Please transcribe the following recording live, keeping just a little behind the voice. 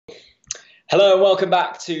Hello and welcome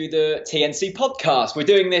back to the TNC podcast. We're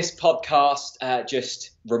doing this podcast just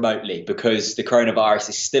remotely because the coronavirus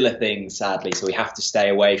is still a thing, sadly, so we have to stay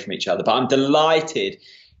away from each other. But I'm delighted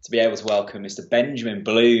to be able to welcome Mr. Benjamin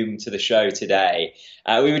Bloom to the show today.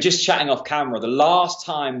 We were just chatting off camera. The last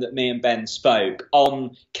time that me and Ben spoke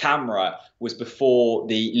on camera was before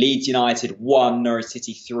the Leeds United 1 Norwich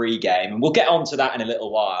City 3 game. And we'll get on to that in a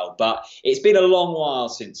little while. But it's been a long while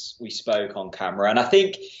since we spoke on camera. And I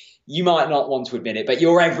think you might not want to admit it, but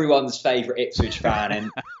you're everyone's favourite Ipswich fan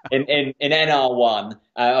in NR1.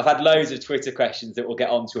 I've had loads of Twitter questions that we'll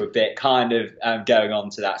get onto a bit, kind of going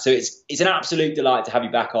on to that. So it's an absolute delight to have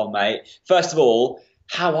you back on, mate. First of all,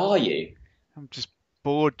 how are you? I'm just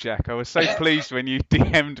bored, Jack. I was so pleased when you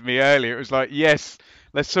DM'd me earlier. It was like, yes,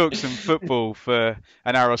 let's talk some football for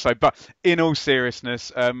an hour or so. But in all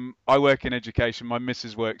seriousness, I work in education. My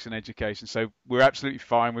missus works in education, so we're absolutely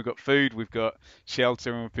fine. We've got food, we've got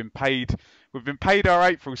shelter, and we've been paid. We've been paid our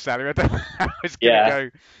April salary. I don't know how it's going to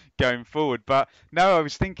go going forward. But no, I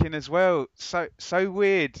was thinking as well. So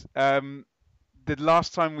weird. The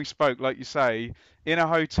last time we spoke, like you say, in a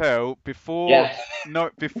hotel before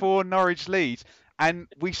Norwich Leeds, and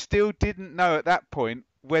we still didn't know at that point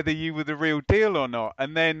whether you were the real deal or not.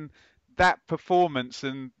 And then that performance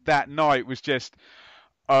and that night was just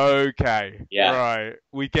okay. Right,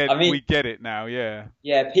 we get it now. Yeah,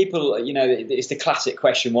 people, it's the classic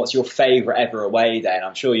question: what's your favourite ever away day? And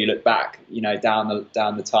I'm sure you look back, down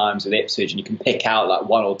the times with Ipswich, and you can pick out like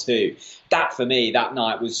one or two. That for me, that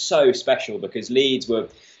night was so special because Leeds were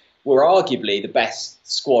arguably the best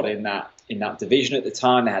squad in that division at the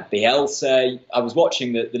time. They had Bielsa. I was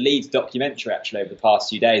watching the Leeds documentary actually over the past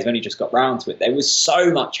few days. I've only just got round to it. There was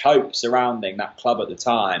so much hope surrounding that club at the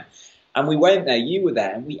time. And we went there, you were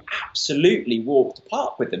there, and we absolutely walked the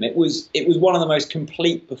park with them. It was one of the most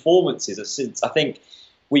complete performances since I think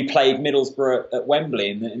we played Middlesbrough at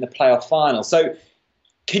Wembley in the playoff final. So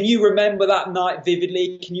can you remember that night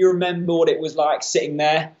vividly? Can you remember what it was like sitting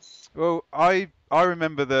there? Well, I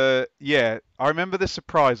remember the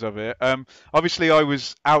surprise of it. Obviously, I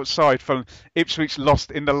was outside from Ipswich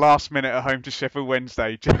lost in the last minute at home to Sheffield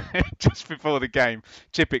Wednesday just before the game,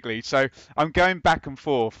 typically. So I'm going back and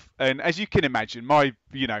forth, and as you can imagine, I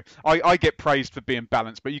get praised for being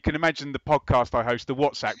balanced, but you can imagine the podcast I host, the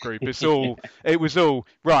WhatsApp group. It was all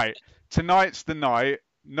right. Tonight's the night.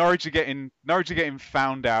 Norwich are getting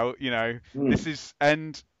found out. This is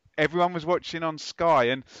and. Everyone was watching on Sky,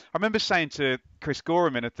 and I remember saying to Chris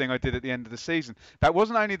Gorham in a thing I did at the end of the season, that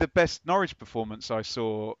wasn't only the best Norwich performance I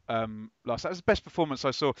saw last. That was the best performance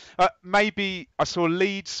I saw. Maybe I saw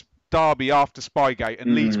Leeds Derby after Spygate,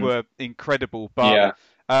 and Leeds were incredible, but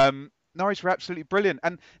Norwich were absolutely brilliant,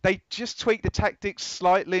 and they just tweaked the tactics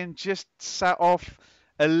slightly and just sat off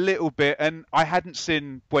a little bit. And I hadn't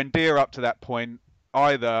seen Buendia up to that point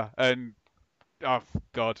either, and oh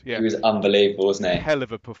God, yeah. He was unbelievable, wasn't he? Hell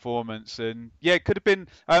of a performance, and yeah, it could have been.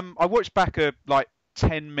 I watched back a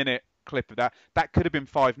 10-minute clip of that. That could have been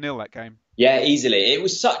 5-0 that game. Yeah, easily. It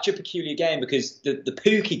was such a peculiar game because the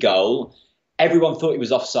Pukki goal, everyone thought he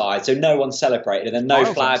was offside, so no one celebrated, and then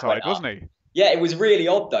no flag offside, went up. Wasn't he? Yeah, it was really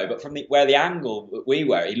odd though. But from where the angle we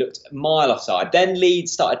were, he looked a mile offside. Then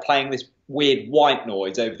Leeds started playing this weird white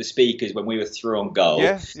noise over the speakers when we were through on goal.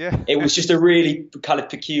 Yeah. It was just a really kind of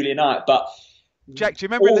peculiar night, but. Jack, do you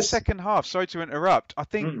remember in the second half? Sorry to interrupt. I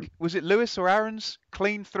think was it Lewis or Aaron's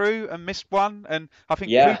clean through and missed one, and I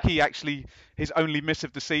think Pukki actually his only miss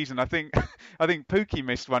of the season. I think Pukki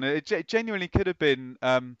missed one. It genuinely could have been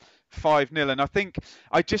 5-0, and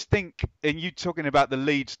I just think, and you talking about the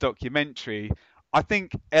Leeds documentary, I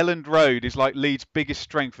think Elland Road is like Leeds' biggest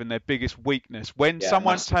strength and their biggest weakness. When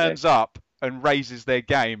someone turns up and raises their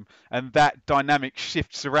game, and that dynamic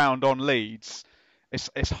shifts around on Leeds.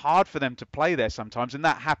 It's hard for them to play there sometimes, and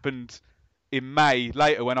that happened in May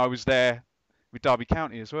later when I was there with Derby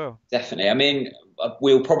County as well. Definitely. I mean,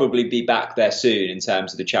 we'll probably be back there soon in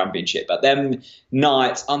terms of the Championship, but them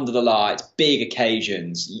nights under the lights, big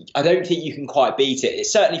occasions, I don't think you can quite beat it.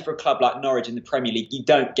 It's certainly for a club like Norwich in the Premier League, you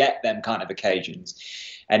don't get them kind of occasions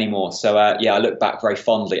anymore. So, I look back very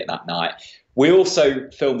fondly at that night. We also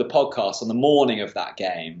filmed a podcast on the morning of that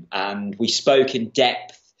game, and we spoke in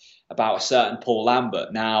depth about a certain Paul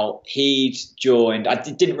Lambert. Now, he'd joined, I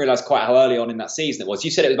didn't realise quite how early on in that season it was.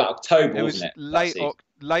 You said it was about October, wasn't it?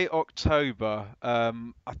 Late October, I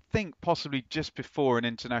think possibly just before an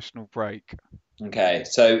international break. Okay,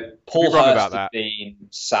 so Paul Hurst had been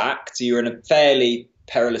sacked. You were in a fairly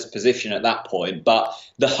perilous position at that point, but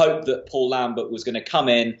the hope that Paul Lambert was going to come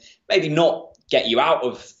in, maybe not get you out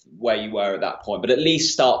of where you were at that point, but at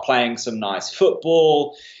least start playing some nice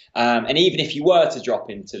football, And even if you were to drop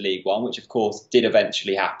into League One, which of course did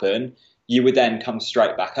eventually happen, you would then come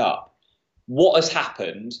straight back up. What has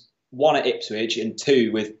happened, one at Ipswich and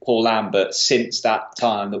two with Paul Lambert, since that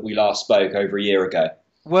time that we last spoke over a year ago?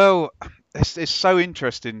 Well, it's so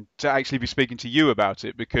interesting to actually be speaking to you about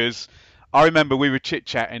it because I remember we were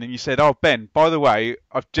chit-chatting and you said, "Oh, Ben, by the way,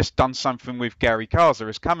 I've just done something with Gary Kaza.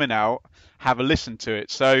 It's coming out. Have a listen to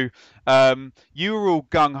it." So you were all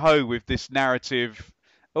gung-ho with this narrative.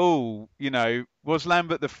 Oh, was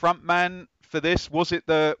Lambert the front man for this? Was it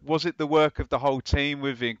the work of the whole team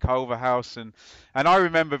with Ian Culverhouse? And I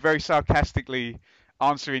remember very sarcastically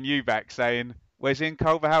answering you back saying, "Where's Ian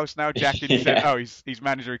Culverhouse now, Jack?" And you said, Yeah. "Oh, he's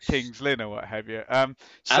manager of Kings Lynn or what have you." And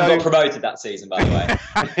got So promoted that season, by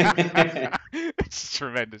the it's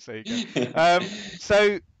tremendous. There you go. way.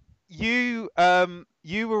 So you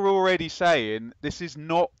were already saying this is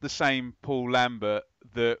not the same Paul Lambert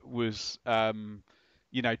that was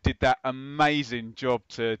did that amazing job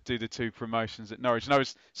to do the two promotions at Norwich. And I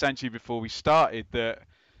was saying to you before we started that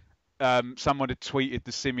someone had tweeted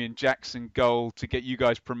the Simeon Jackson goal to get you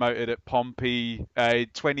guys promoted at Pompey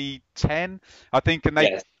 2010, I think, and they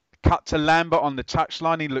Yes. cut to Lambert on the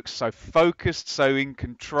touchline. He looks so focused, so in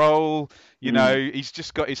control. Mm. He's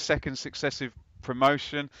just got his second successive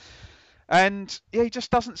promotion, and yeah, he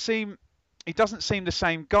doesn't seem the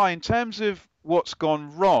same guy in terms of what's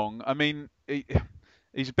gone wrong. I mean,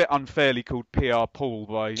 he's a bit unfairly called PR Paul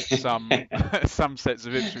by some some sets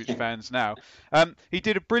of Ipswich fans now. He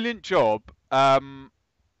did a brilliant job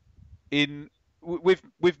in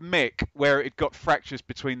with Mick, where it got fractures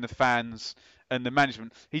between the fans and the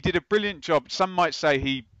management. He did a brilliant job. Some might say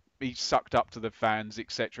he sucked up to the fans,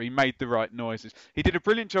 etc. He made the right noises. He did a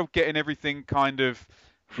brilliant job getting everything kind of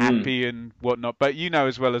Mm. happy and whatnot. But you know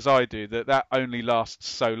as well as I do that only lasts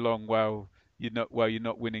so long while you're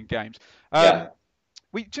not winning games. Yeah.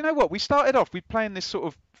 Do you know what? We started off we playing this sort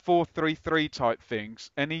of 4-3-3 type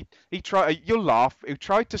things, and he tried. You'll laugh. He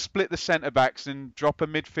tried to split the centre backs and drop a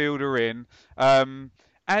midfielder in,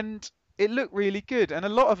 and it looked really good. And a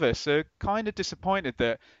lot of us are kind of disappointed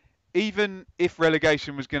that even if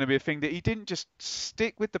relegation was going to be a thing, that he didn't just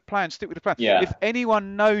stick with the plan, stick with the plan. If Yeah.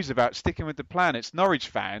 anyone knows about sticking with the plan, it's Norwich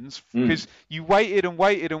fans, Mm. because you waited and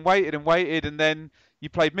waited and waited and waited, and then you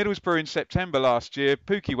played Middlesbrough in September last year.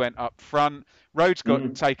 Pookie went up front, Rhodes got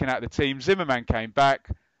Mm. taken out of the team, Zimmerman came back,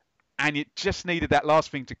 and it just needed that last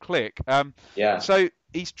thing to click. Yeah. So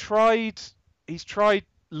he's tried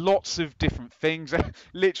lots of different things,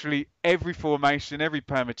 literally every formation, every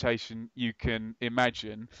permutation you can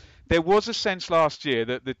imagine. There was a sense last year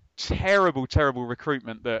that the terrible, terrible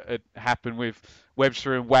recruitment that had happened with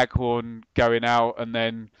Webster and Waghorn going out, and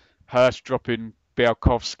then Hurst dropping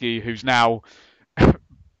Bialkowski, who's now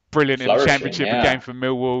brilliant in the Flourishing. championship again Yeah. for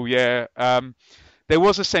Millwall. Yeah, there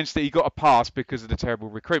was a sense that he got a pass because of the terrible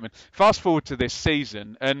recruitment. Fast forward to this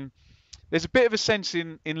season, and there's a bit of a sense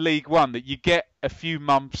in League One that you get a few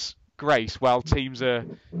months grace while teams are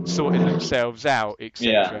sorting themselves out, Yeah.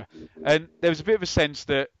 etc. And there was a bit of a sense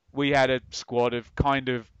that we had a squad of kind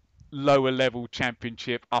of lower level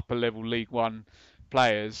Championship, upper level League One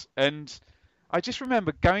players. And I just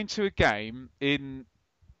remember going to a game in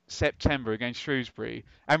September against Shrewsbury.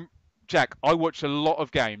 And Jack, I watch a lot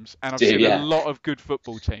of games and I've Do. seen a Yeah. lot of good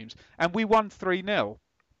football teams. And we won 3-0.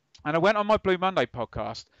 And I went on my Blue Monday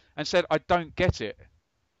podcast and said, I don't get it.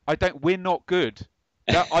 We're not good.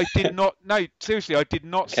 That I did not, no, seriously, I did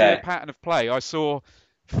not see a Okay. pattern of play. I saw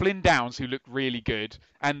Flynn Downs, who looked really good,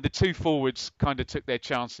 and the two forwards kind of took their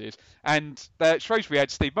chances. And Shrewsbury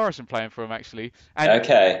had Steve Morrison playing for him, actually, and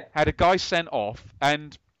Okay. had a guy sent off.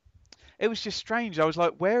 And it was just strange. I was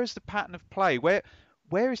like, where is the pattern of play? Where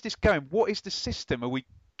is this going? What is the system? Are we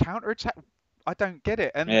counter attack? I don't get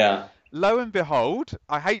it. And Yeah. lo and behold,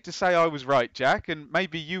 I hate to say I was right, Jack, and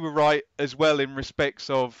maybe you were right as well in respects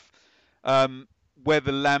of um,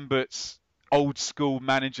 whether Lambert's old school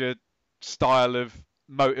manager style of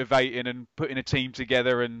motivating and putting a team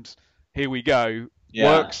together and here we go Yeah.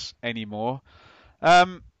 works anymore.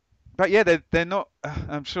 Um, but yeah, they're not.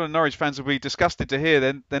 I'm sure Norwich fans will be disgusted to hear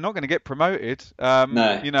they're not going to get promoted.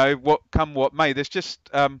 No. What may. There's just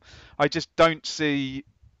I just don't see.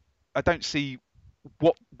 I don't see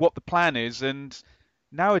what the plan is, and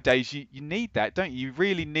nowadays you need that, don't you? You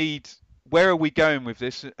really need, where are we going with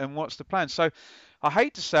this and what's the plan? So I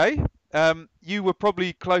hate to say, you were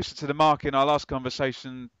probably closer to the mark in our last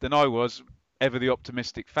conversation than I was, ever the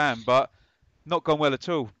optimistic fan, but not gone well at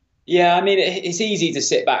all. Yeah, I mean, it's easy to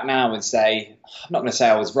sit back now and say, I'm not going to say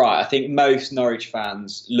I was right. I think most Norwich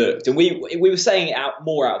fans looked, and we were saying it out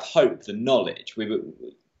more out of hope than knowledge.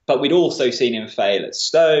 But we'd also seen him fail at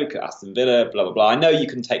Stoke, at Aston Villa, blah, blah, blah. I know you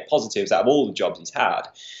can take positives out of all the jobs he's had,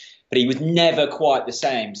 but he was never quite the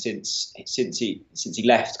same since he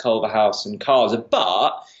left Culverhouse and Carter.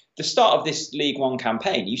 But the start of this League One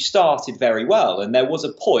campaign, you started very well. And there was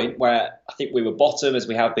a point where I think we were bottom, as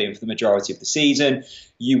we have been for the majority of the season.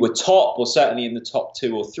 You were top, or certainly in the top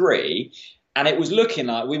 2 or 3. And it was looking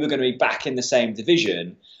like we were going to be back in the same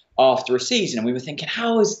division after a season. And we were thinking,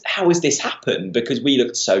 how has this happened? Because we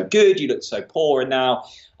looked so good, you looked so poor. And now,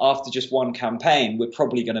 after just one campaign, we're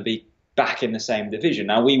probably going to be back in the same division.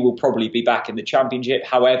 Now, we will probably be back in the Championship,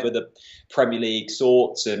 however the Premier League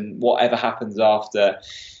sorts and whatever happens after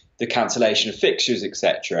the cancellation of fixtures,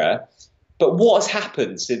 etc. But what has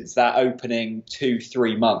happened since that opening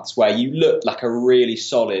 2-3 months where you looked like a really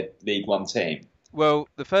solid League One team? Well,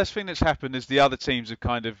 the first thing that's happened is the other teams have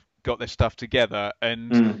kind of got their stuff together,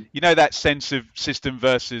 and Mm. you know that sense of system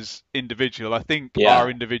versus individual. I think our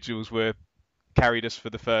Yeah, individuals were carried us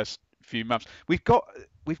for the first few months. We've got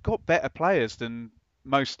better players than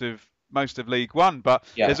most of League One, but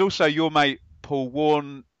yeah, there's also your mate Paul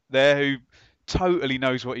Warne there who totally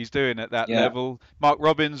knows what he's doing at that yeah. level. Mark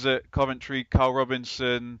Robbins at Coventry, Carl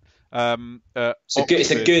Robinson at It's a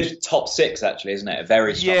Oxford. good top 6, actually, isn't it? A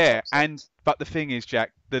very strong Yeah, top and 6. but the thing is,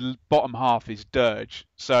 Jack, the bottom half is dirge.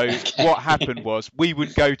 So what happened Okay. was we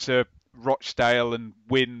would go to Rochdale and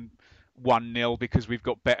win 1-0 because we've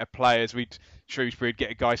got better players. Shrewsbury would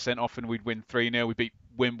get a guy sent off and we'd win 3-0. We beat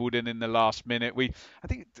Wimbledon in the last minute. I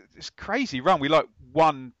think it's crazy run. We like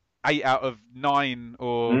won 8 out of 9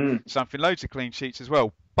 or Mm. something, loads of clean sheets as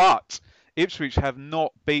well. But Ipswich have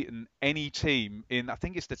not beaten any team in, I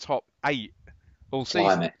think it's the top 8 all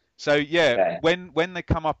season. Blimey. So yeah, Okay. when they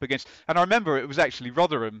come up against, and I remember it was actually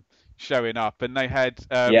Rotherham showing up, and they had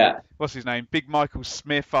Yeah. what's his name, Big Michael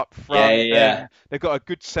Smith up Yeah, front, yeah, yeah. and they've got a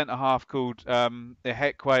good centre half called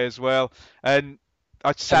Ehekwe as well. And I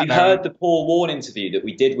Have sat you there, and heard the Paul Warne interview that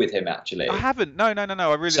we did with him, I actually? haven't. No, no, no,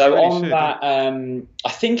 no. I So really on should. that, I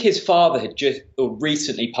think his father had just or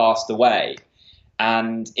recently passed away,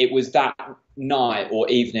 and it was that night or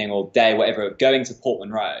evening or day, whatever, going to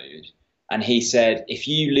Portman Road. And he said, if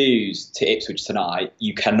you lose to Ipswich tonight,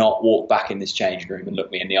 you cannot walk back in this changing room and look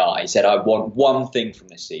me in the eye. He said, I want one thing from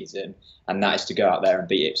this season, and that is to go out there and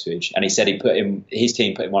beat Ipswich. And he said his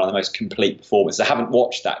team put in one of the most complete performances. I haven't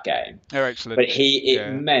watched that game, They're excellent. but it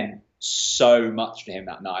Yeah. meant so much to him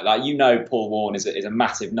that night. Like, Paul Warne is a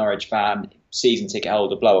massive Norwich fan, season ticket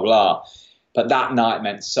holder, blah, blah, blah. But that night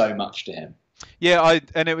meant so much to him. Yeah,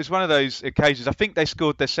 and it was one of those occasions. I think they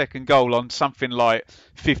scored their second goal on something like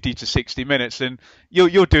 50 to 60 minutes, and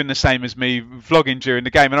you're doing the same as me, vlogging during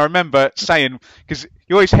the game. And I remember saying, because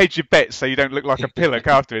you always hedge your bets so you don't look like a pillock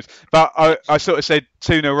afterwards. But I sort of said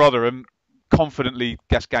 2-0 Rotherham, confidently,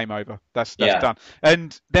 guess game over. That's Yeah. done.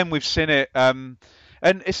 And then we've seen it. And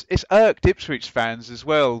it's irked Ipswich fans as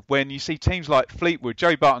well when you see teams like Fleetwood.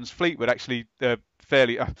 Joey Barton's Fleetwood actually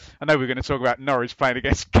fairly. I know we're going to talk about Norwich playing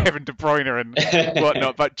against Kevin De Bruyne and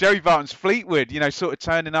whatnot, but Joey Barton's Fleetwood, sort of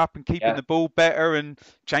turning up and keeping Yeah. the ball better and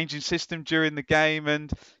changing system during the game. And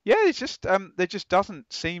yeah, it's just there just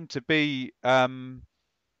doesn't seem to be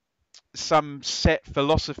some set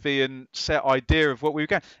philosophy and set idea of what we were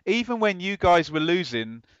going. Even when you guys were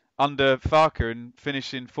losing under Farker and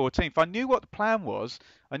finishing 14th, I knew what the plan was.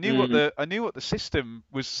 Mm. I knew what the system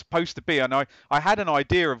was supposed to be, and I had an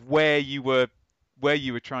idea of where you were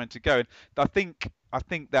trying to go. And I think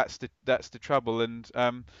that's the trouble. And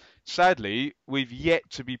sadly, we've yet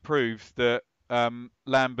to be proved that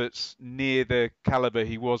Lambert's near the caliber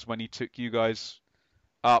he was when he took you guys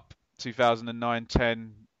up 2009,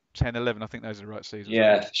 10, 10, 11. I think those are the right seasons, aren't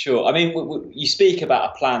Yeah, they? for sure. I mean, you speak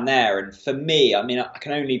about a plan there, and for me, I mean, I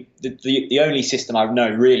can only the only system I know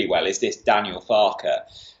really well is this Daniel Farker,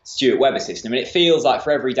 Stuart Webber system, and it feels like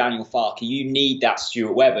for every Daniel Farker, you need that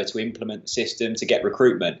Stuart Webber to implement the system to get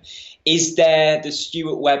recruitment. Is there the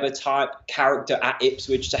Stuart Webber type character at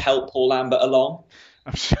Ipswich to help Paul Lambert along?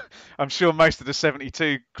 I'm sure, I'm sure most of the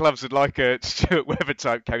 72 clubs would like a Stuart Webber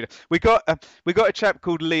type character. We got a chap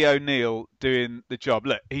called Lee O'Neill doing the job.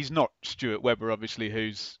 Look, he's not Stuart Webber, obviously.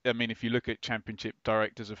 I mean, if you look at Championship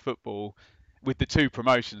directors of football, with the 2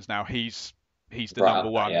 promotions now, he's the Right number up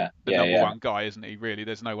there, one, yeah, the yeah, number yeah, one guy, isn't he? Really,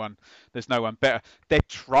 there's no one better. They're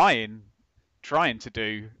trying to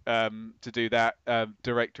do that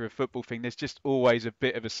director of football thing. There's just always a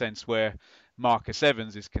bit of a sense where Marcus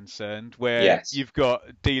Evans is concerned, where yes, you've got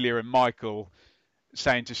Delia and Michael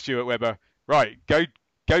saying to Stuart Webber, right, go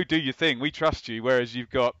do your thing, we trust you. Whereas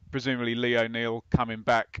you've got presumably Lee O'Neill coming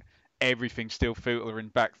back, everything still filtering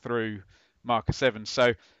back through Marcus Evans.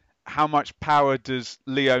 So how much power does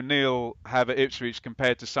Lee O'Neill have at Ipswich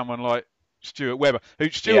compared to someone like Stuart Webber? Who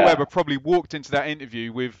Stuart Yeah, Webber probably walked into that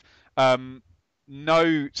interview with um,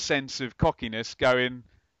 no sense of cockiness, going,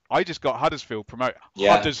 "I just got Huddersfield promoted.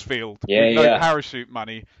 yeah, Huddersfield yeah, with no yeah. parachute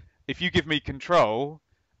money. If you give me control,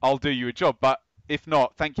 I'll do you a job. But if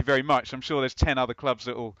not, thank you very much. I'm sure there's 10 other clubs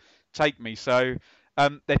that will take me." So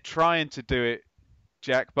they're trying to do it,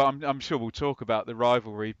 Jack, but I'm sure we'll talk about the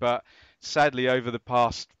rivalry. But sadly, over the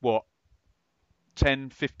past, what, 10,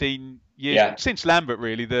 15 years, Yeah. since Lambert,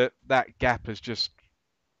 really, that gap has just.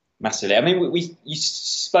 Massively. I mean, you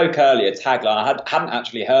spoke earlier, tagline. Hadn't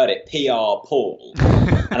actually heard it. PR Paul.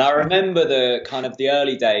 And I remember the kind of the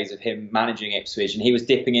early days of him managing Ipswich, and he was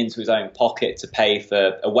dipping into his own pocket to pay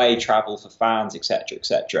for away travel for fans, etc.,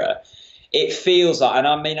 etc. It feels like, and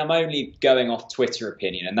I mean, I'm only going off Twitter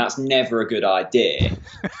opinion, and that's never a good idea.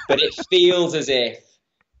 But it feels as if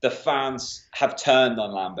the fans have turned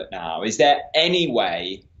on Lambert now. Is there any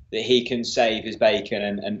way that he can save his bacon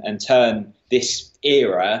and turn this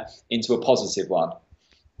era into a positive one?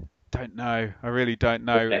 Don't know. I really don't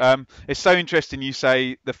know. Okay. It's so interesting you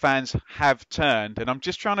say the fans have turned, and I'm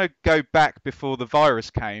just trying to go back before the virus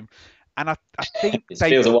came, and I think It they,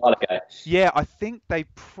 feels a while ago. yeah, I think they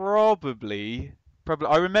probably.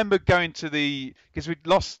 I remember going to because we'd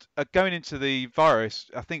lost going into the virus.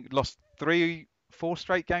 I think lost 4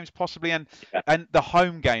 straight games possibly, Yeah. and the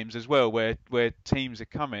home games as well, where teams are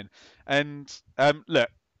coming. And look,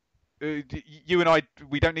 you and I,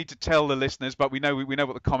 we don't need to tell the listeners, but we know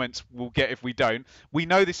what the comments will get if we don't. We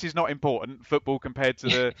know this is not important, football compared to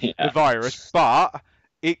the Yeah. virus, but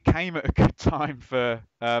it came at a good time for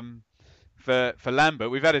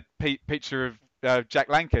Lambert. We've had a picture of Jack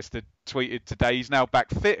Lancaster tweeted today. He's now back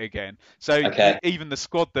fit again. So Okay. even the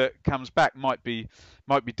squad that comes back might be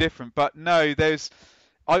different. But no,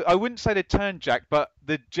 I wouldn't say they turned Jack, but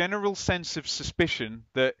the general sense of suspicion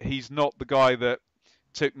that he's not the guy that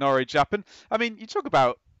took Norwich up. And I mean, you talk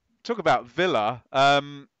about Villa. He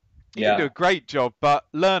didn't do Yeah. a great job, but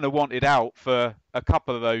Lerner wanted out for a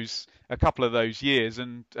couple of those years,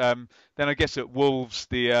 and then I guess at Wolves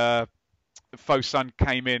the Fosun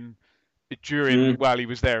came in during Mm. while he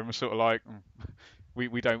was there and was sort of like,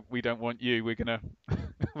 we don't want you. We're gonna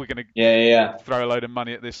we're gonna Yeah. Yeah. Yeah. throw a load of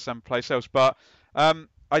money at this someplace else. But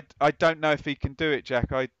I don't know if he can do it,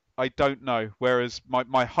 Jack. I don't know. Whereas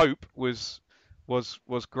my hope was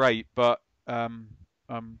great, but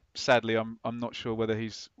sadly I'm not sure whether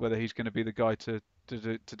he's going to be the guy to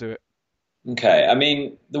do it. Okay. I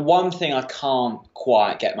mean, the one thing I can't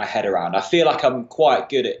quite get my head around, I feel like I'm quite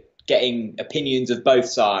good at getting opinions of both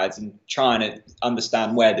sides and trying to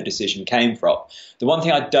understand where the decision came from. The one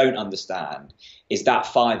thing I don't understand is that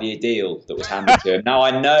 5-year deal that was handed to him. Now,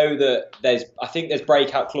 I know that I think there's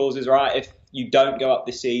breakout clauses, right? If you don't go up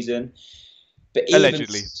this season, but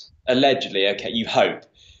Allegedly. allegedly, okay, you hope.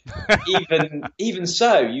 Even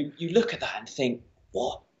so, you look at that and think,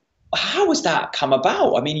 what? How has that come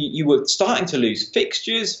about? I mean, you were starting to lose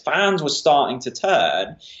fixtures, fans were starting to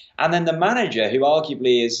turn, and then the manager, who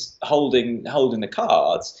arguably is holding the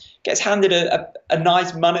cards, gets handed a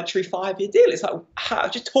nice monetary 5-year deal. It's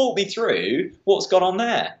like, just talk me through what's gone on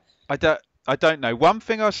there. I don't know. One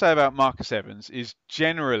thing I'll say about Marcus Evans is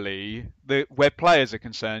generally where players are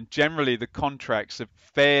concerned, generally the contracts are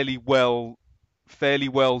fairly well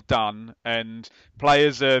done, and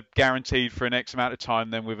players are guaranteed for an X amount of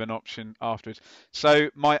time, then with an option afterwards. So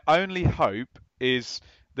my only hope is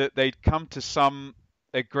that they'd come to some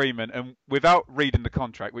agreement, and without reading the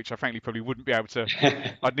contract, which I frankly probably wouldn't be able to,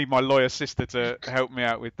 I'd need my lawyer sister to help me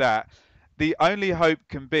out with that. The only hope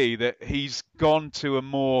can be that he's gone to a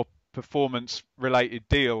more performance related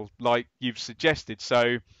deal like you've suggested.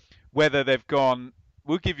 So whether they've gone,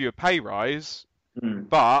 we'll give you a pay rise, Hmm.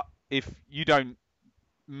 but if you don't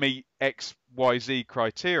meet XYZ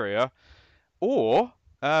criteria, or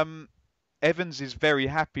Evans is very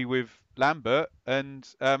happy with Lambert, and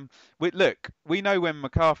we know when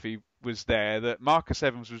McCarthy was there that Marcus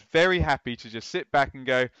Evans was very happy to just sit back and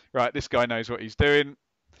go, right, this guy knows what he's doing.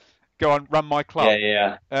 Go on, run my Yeah, club.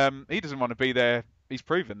 yeah, He doesn't want to be there. He's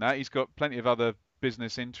proven that. He's got plenty of other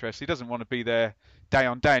business interests. He doesn't want to be there day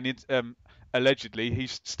on day, and allegedly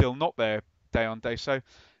he's still not there day on day. So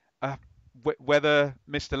uh, whether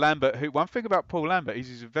Mr. Lambert, one thing about Paul Lambert is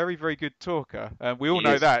he's a very, very good talker. We all he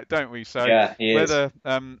know is. that, don't we? So Yeah, he is. whether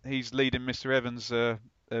he's leading Mr. Evans a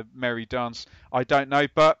merry dance, I don't know.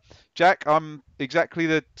 But Jack, I'm exactly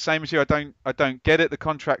the same as you. I don't get it. The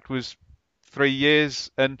contract was 3 years,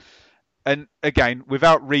 and again,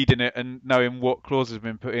 without reading it and knowing what clauses have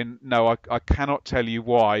been put in, no, I cannot tell you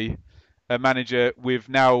why a manager with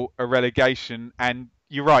now a relegation and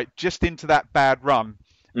you're right, just into that bad run.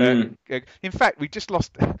 Mm. In fact, we just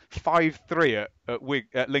lost 5-3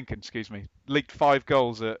 at Lincoln. Excuse me, leaked 5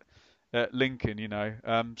 goals at Lincoln.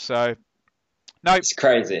 So no, It's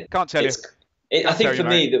crazy. can't tell you. It's. I Can't tell think you, for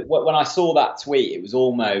mate. me that when I saw that tweet, it was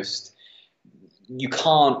almost you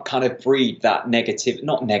can't kind of breed that negative,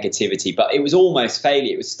 not negativity, but it was almost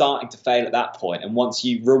failure. It was starting to fail at that point. And once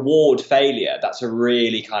you reward failure, that's a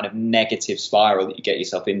really kind of negative spiral that you get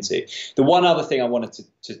yourself into. The one other thing I wanted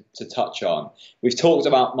to touch on, we've talked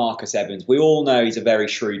about Marcus Evans. We all know he's a very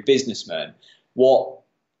shrewd businessman.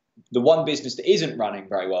 The one business that isn't running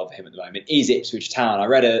very well for him at the moment is Ipswich Town. I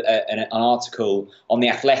read an article on The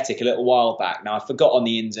Athletic a little while back. Now, I've forgotten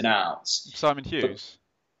the ins and outs, Simon but Hughes.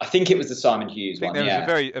 I think it was the Simon Hughes I think one, there was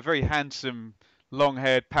yeah. a very handsome,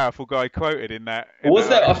 long-haired, powerful guy quoted in that. Was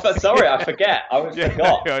there? Sorry, I forget. I Yeah,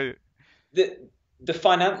 forgot. yeah, The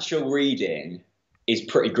financial reading is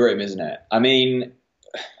pretty grim, isn't it? I mean,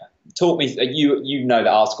 talk me. You know the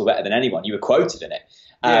article better than anyone. You were quoted in it,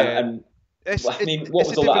 yeah. and It's I mean, what it's a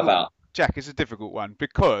was all that difficult, about? Jack. It's a difficult one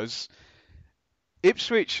because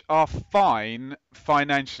Ipswich are fine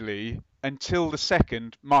financially until the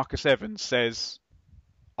second Marcus Evans says,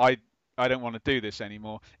 I I don't want to do this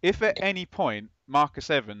anymore. If at any point Marcus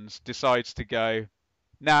Evans decides to go,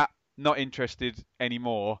 nah, not interested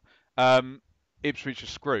anymore, Ipswich are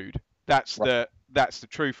screwed. Right. That's the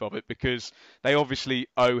truth of it because they obviously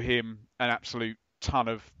owe him an absolute ton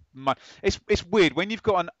of money. It's weird when you've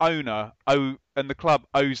got an owner and the club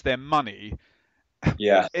owes them money.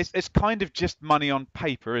 Yeah, It's kind of just money on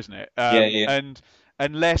paper, isn't it? yeah. And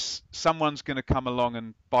unless someone's going to come along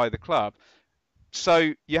and buy the club,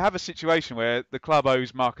 so you have a situation where the club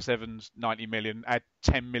owes Marcus Evans 90 million, add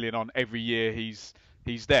 10 million on every year he's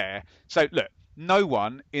there. So look, no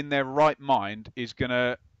one in their right mind is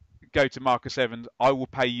gonna go to Marcus Evans. I will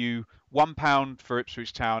pay you £1 for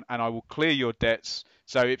Ipswich Town, and I will clear your debts.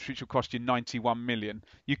 So Ipswich will cost you 91 million.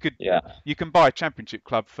 Yeah. You can buy a Championship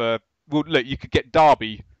club for well, look, you could get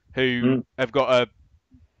Derby, who Mm. have got a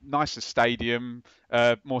nicer stadium,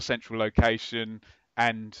 more central location,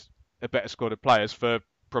 and a better squad of players for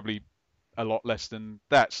probably a lot less than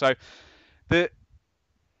that. So the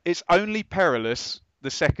it's only perilous the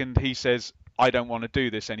second he says I don't want to do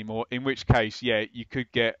this anymore. In which case, yeah, you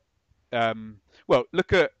could get. Well,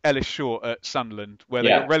 look at Ellis Short at Sunderland, where they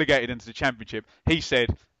got Yeah. relegated into the Championship. He said,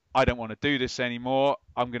 "I don't want to do this anymore.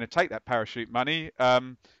 I'm going to take that parachute money,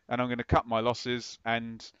 and I'm going to cut my losses,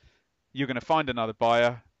 and you're going to find another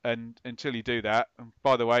buyer, and until you do that, and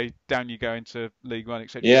by the way, down you go into League One,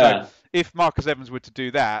 etc." So Yeah. if Marcus Evans were to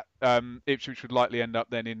do that, Ipswich would likely end up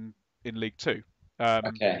then in League Two,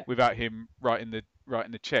 Okay. without him writing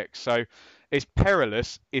the check. So it's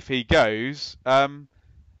perilous if he goes.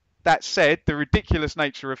 That said, the ridiculous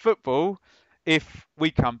nature of football, if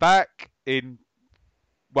we come back in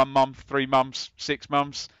 1 month, 3 months, 6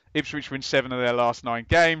 months, Ipswich win 7 of their last 9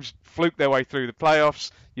 games, fluke their way through the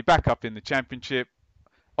playoffs. You're back up in the Championship.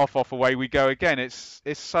 Off, away we go again. It's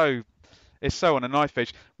so on a knife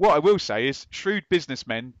edge. What I will say is, shrewd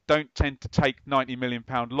businessmen don't tend to take £90 million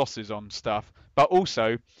losses on stuff, but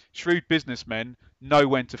also shrewd businessmen know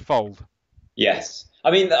when to fold. Yes. I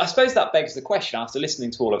mean, I suppose that begs the question after listening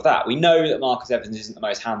to all of that. We know that Marcus Evans isn't the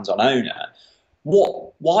most hands-on owner.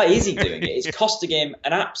 Why is he doing it? It's Yeah. costing him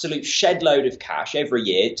an absolute shed load of cash every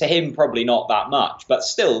year. To him, probably not that much, but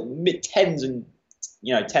still tens of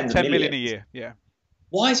 10 million a millions. year. Yeah.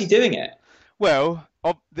 Why is he doing it? Well,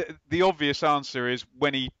 the obvious answer is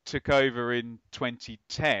when he took over in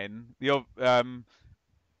 2010,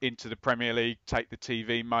 into the Premier League, take the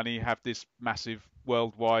TV money, have this massive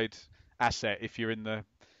worldwide asset if you're in the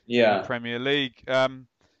Yeah. Premier League.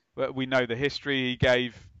 But we know the history he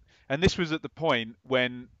gave, and this was at the point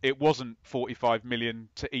when it wasn't 45 million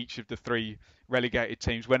to each of the three relegated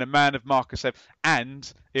teams. When a man of Marcus Evans,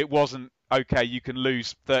 and it wasn't okay, you can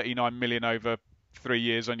lose 39 million over 3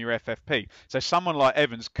 years on your FFP. So someone like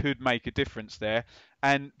Evans could make a difference there.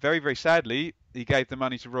 And very, very sadly, he gave the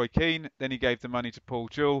money to Roy Keane, then he gave the money to Paul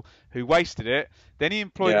Jewell, who wasted it. Then he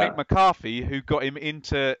employed Mick Yeah. McCarthy, who got him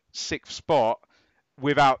into sixth spot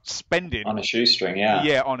without On spending, a shoestring. Yeah.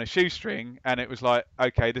 yeah, on a shoestring. And it was like,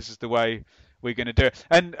 okay, this is the way we're going to do it.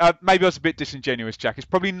 And maybe I was a bit disingenuous, Jack. It's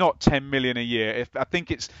probably not 10 million a year. I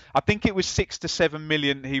think it was 6 to 7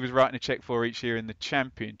 million he was writing a check for each year in the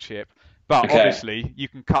Championship. But Okay. obviously, you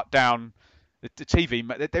can cut down the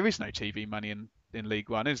TV. There is no TV money in League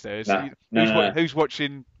One, is there? No. No. No. Who's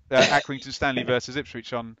watching Accrington Stanley versus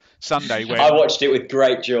Ipswich on Sunday. When I watched it with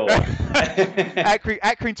great joy.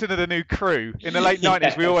 Accrington are the new Crew. In the late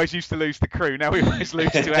 90s, we always used to lose the Crew. Now we always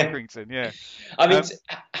lose to Accrington. Yeah. I mean,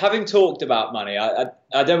 having talked about money, I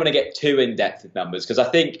don't want to get too in depth with numbers because I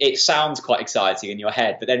think it sounds quite exciting in your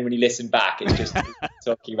head, but then when you listen back, it's just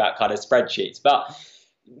talking about kind of spreadsheets. But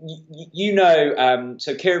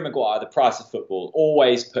so Kieran Maguire, The Price of Football,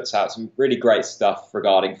 always puts out some really great stuff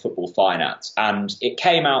regarding football finance. And it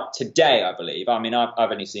came out today, I believe. I mean, I've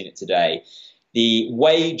only seen it today. The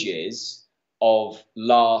wages of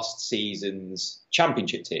last season's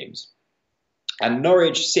championship teams. And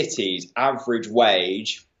Norwich City's average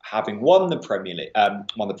wage, having won the Premier League,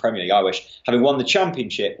 having won the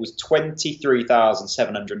Championship, was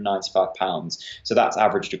 £23,795. So that's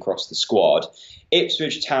averaged across the squad.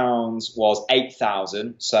 Ipswich Town's was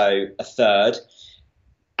 8,000, so a third.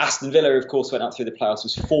 Aston Villa, of course, went up through the playoffs,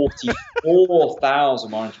 was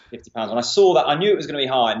 £44,150. When I saw that, I knew it was going to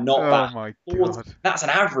be high, not that. My God. That's an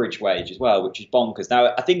average wage as well, which is bonkers.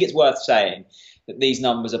 Now, I think it's worth saying that these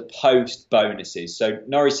numbers are post bonuses. So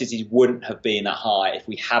Norwich City wouldn't have been that high if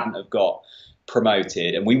we hadn't have got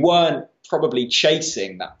promoted. And we weren't probably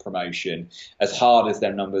chasing that promotion as hard as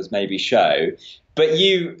their numbers maybe show. But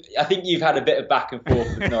I think you've had a bit of back and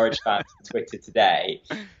forth with Norwich fans on Twitter today.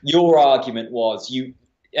 Your argument was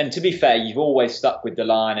and to be fair, you've always stuck with the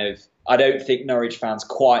line of, I don't think Norwich fans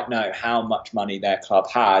quite know how much money their club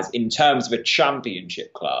has in terms of a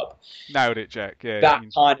championship club. Nailed it, Jack. Yeah, that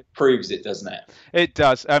kind of proves it, doesn't it? It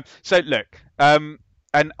does. So look, and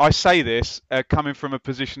I say this coming from a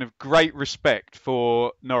position of great respect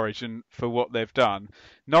for Norwich and for what they've done.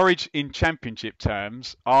 Norwich, in championship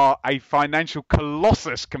terms, are a financial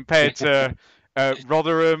colossus compared to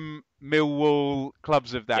Rotherham, Millwall,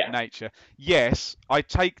 clubs of that nature. Yes, I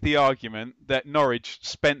take the argument that Norwich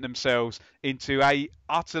spent themselves into a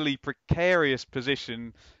utterly precarious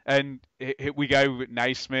position, and here we go with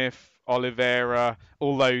Naismith, Oliveira,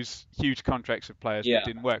 all those huge contracts of players that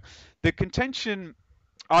didn't work. The contention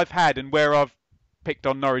I've had, and where I've picked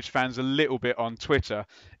on Norwich fans a little bit on Twitter,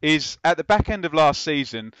 is at the back end of last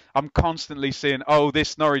season, I'm constantly seeing,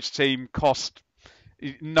 this Norwich team cost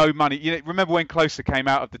no money. Remember when Closer came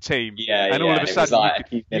out of the team? And all of a sudden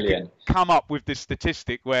you could come up with this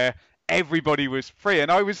statistic where everybody was free. And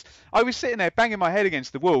I was sitting there banging my head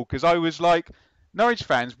against the wall because I was like, Norwich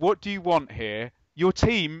fans, what do you want here? Your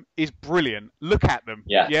team is brilliant. Look at them.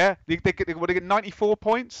 Yeah. They get 94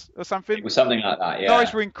 points or something. It was something like that. Yeah.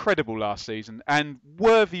 Norwich were incredible last season and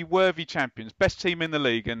worthy champions, best team in the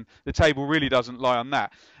league, and the table really doesn't lie on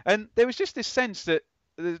that. And there was just this sense that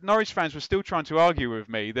the Norwich fans were still trying to argue with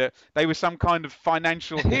me that they were some kind of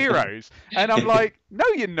financial heroes, and I'm like, no,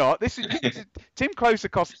 you're not. This is Tim Closer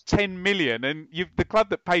cost 10 million, and the club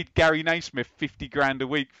that paid Gary Naismith 50 grand a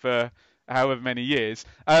week for however many years.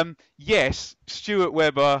 Yes, Stuart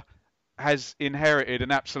Webber has inherited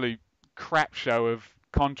an absolute crap show of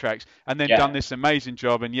contracts and then done this amazing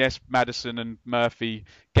job. And yes, Maddison and Murphy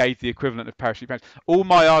gave the equivalent of parachute pounds. All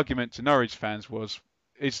my argument to Norwich fans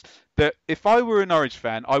is that if I were a Norwich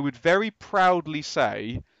fan, I would very proudly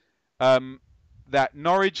say that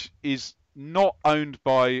Norwich is not owned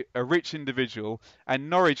by a rich individual, and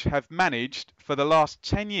Norwich have managed for the last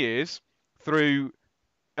 10 years through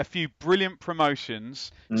a few brilliant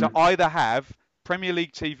promotions to either have Premier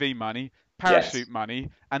League TV money, parachute money,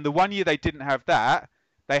 and the one year they didn't have that,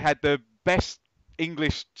 they had the best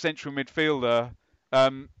English central midfielder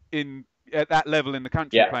at that level in the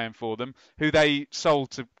country playing for them, who they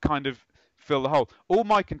sold to kind of fill the hole. All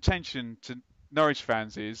my contention to Norwich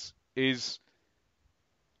fans is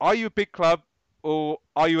are you a big club or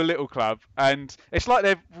are you a little club? And it's like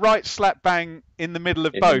they're right slap bang in the middle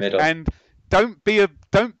of both. And don't be a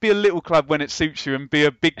little club when it suits you and be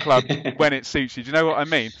a big club when it suits you. Do you know what I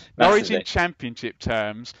mean? Norwich in championship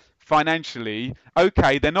terms, financially,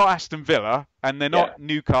 okay, they're not Aston Villa and they're not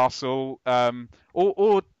Newcastle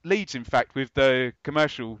or Leeds, in fact, with the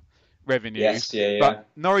commercial revenues. But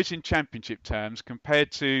Norwich in championship terms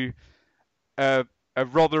compared to a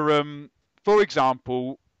Rotherham, for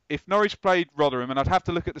example, if Norwich played Rotherham, and I'd have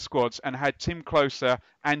to look at the squads, and had Tim Closer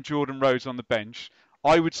and Jordan Rhodes on the bench,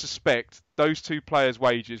 I would suspect those two players'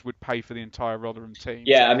 wages would pay for the entire Rotherham team.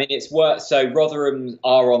 Yeah, I mean, it's worth. So Rotherham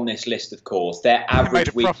are on this list, of course. Their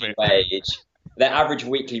average weekly wage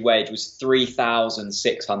was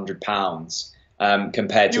 £3,600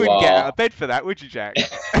 compared to our. You wouldn't get out of bed for that, would you, Jack?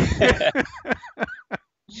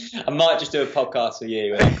 I might just do a podcast for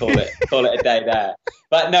you and call it a day there.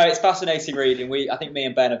 But no, it's fascinating reading. I think me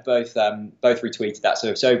and Ben have both retweeted that, so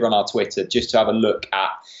it's over on our Twitter just to have a look at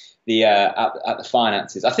at the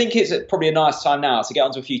finances. I think it's probably a nice time now to get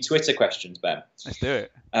onto a few Twitter questions, Ben. Let's do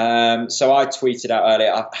it. So I tweeted out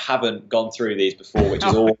earlier. I haven't gone through these before, which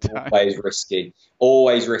is always risky.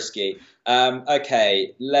 Always risky.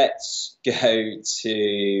 Okay, let's go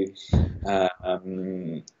to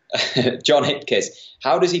John Hipkiss.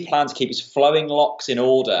 How does he plan to keep his flowing locks in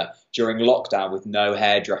order during lockdown with no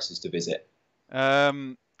hairdressers to visit?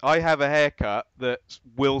 I have a haircut that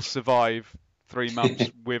will survive 3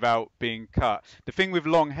 months without being cut. The thing with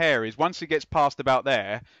long hair is once it gets past about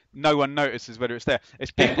there, no one notices whether it's there.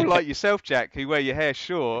 It's people like yourself, Jack, who wear your hair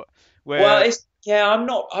short. Well,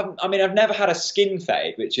 I mean, I've never had a skin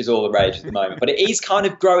fade, which is all the rage at the moment, but it is kind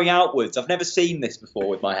of growing outwards. I've never seen this before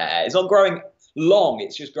with my hair. It's not growing long;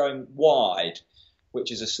 it's just growing wide,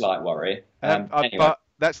 which is a slight worry. Anyway. But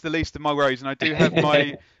that's the least of my worries, and I do have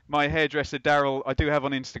my hairdresser Daryl. I do have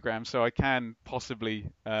on Instagram, so I can possibly.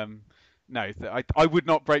 No, I would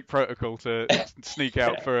not break protocol to sneak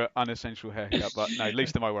out for an unessential haircut, but no,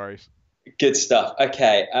 least of my worries. Good stuff.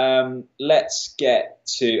 Okay, let's get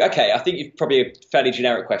to. Okay, I think you've probably a fairly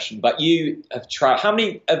generic question, but you have tried. How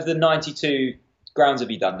many of the 92 grounds have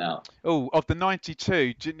you done now? Oh, of the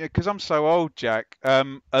 92, because I'm so old, Jack.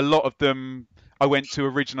 A lot of them I went to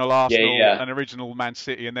original Arsenal and original Man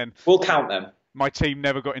City, and then we'll count them. My team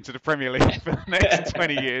never got into the Premier League for the next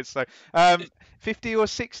 20 years. So 50 or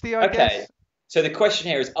 60, I guess. Okay. So the question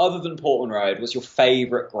here is, other than Portman Road, what's your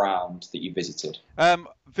favourite ground that you visited?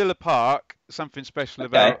 Villa Park. Something special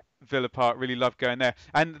about Villa Park. Really love going there.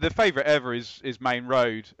 And the favourite ever is Main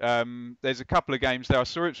Road. There's a couple of games there. I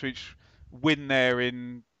saw Ipswich win there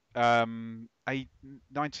in 98,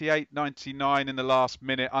 99 in the last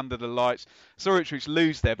minute under the lights. Saw Ipswich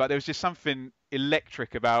lose there, but there was just something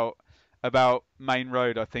electric about Main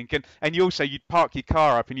Road, I think. And you'd park your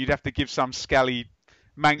car up and you'd have to give some scally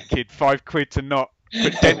mank kid £5 to not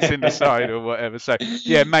put dents in the side or whatever. So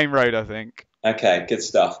yeah, Main Road, I think. Okay, good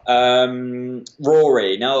stuff.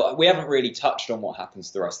 Rory, now we haven't really touched on what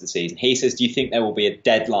happens the rest of the season. He says, do you think there will be a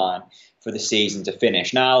deadline for the season to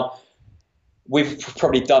finish? Now, we've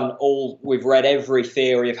probably we've read every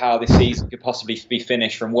theory of how this season could possibly be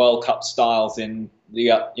finished, from World Cup styles in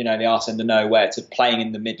the arse end of nowhere to playing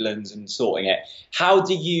in the Midlands and sorting it. How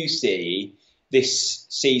do you see this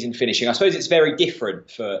season finishing? I suppose it's very different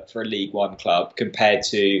for a League One club compared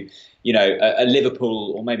to, a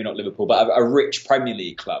Liverpool, or maybe not Liverpool, but a rich Premier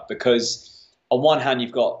League club, because on one hand,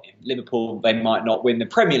 you've got Liverpool. They might not win the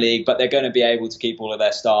Premier League, but they're going to be able to keep all of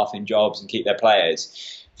their staff in jobs and keep their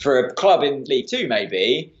players. For a club in League Two,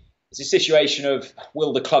 maybe it's a situation of,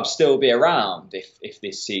 will the club still be around if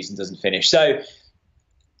this season doesn't finish? So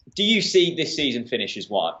do you see this season finish as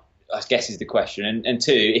one? I guess is the question. And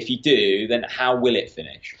two, if you do, then how will it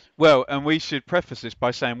finish? Well, and we should preface this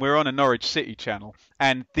by saying we're on a Norwich City channel,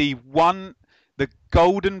 and the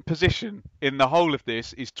golden position in the whole of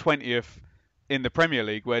this is 20th in the Premier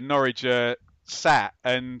League, where Norwich are sat,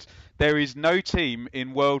 and there is no team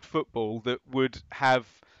in world football that would have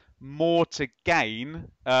more to gain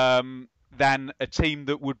than a team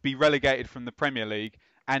that would be relegated from the Premier League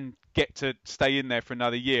and get to stay in there for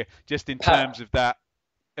another year, just in terms of that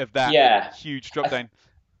huge drop down.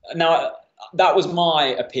 Now, that was my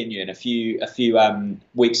opinion a few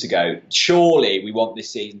weeks ago. Surely we want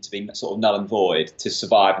this season to be sort of null and void to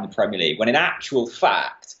survive in the Premier League, when in actual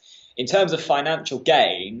fact, in terms of financial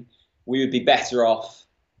gain, we would be better off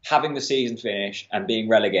having the season finish and being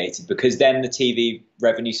relegated, because then the TV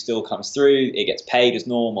revenue still comes through, it gets paid as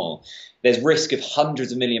normal. There's risk of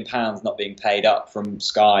hundreds of £millions not being paid up from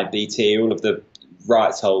Sky, BT, all of the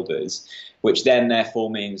rights holders, which then therefore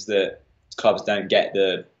means that clubs don't get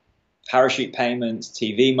the parachute payments,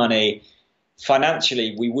 TV money.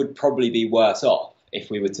 Financially, we would probably be worse off if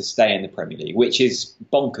we were to stay in the Premier League, which is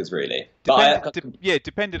bonkers, really.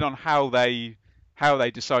 Depending on how they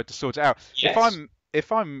decide to sort it out. Yes. If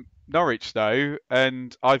I'm Norwich though,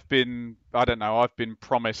 and I've been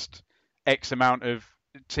promised X amount of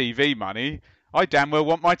TV money, I damn well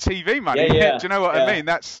want my TV money. Yeah. Do you know what I mean?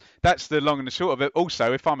 That's the long and the short of it.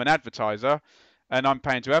 Also, if I'm an advertiser and I'm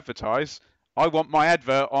paying to advertise, I want my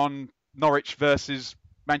advert on Norwich versus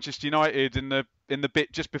Manchester United in the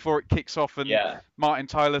bit just before it kicks off, and Martin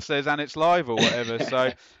Tyler says, and it's live or whatever.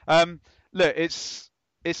 So look, it's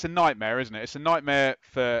a nightmare, isn't it? It's a nightmare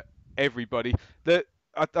for everybody.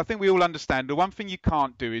 I think we all understand. The one thing you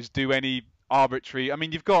can't do is do any arbitrary. I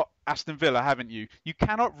mean, you've got Aston Villa, haven't you? You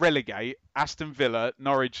cannot relegate Aston Villa,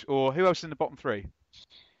 Norwich, or who else in the bottom three?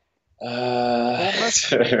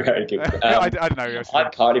 Very good. I don't know. I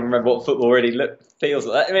can't even remember what football really feels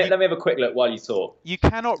like. Let me have a quick look while you talk. You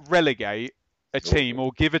cannot relegate a team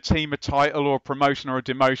or give a team a title or a promotion or a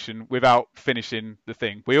demotion without finishing the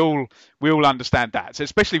thing. We all understand that. So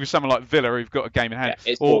especially with someone like Villa who've got a game in hand,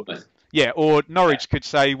 Yeah, it's or Bournemouth. or Yeah, Norwich could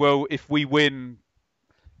say, well, if we win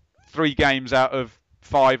 3 games out of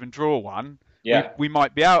 5 and draw one, we yeah, we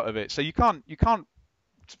might be out of it. So you can't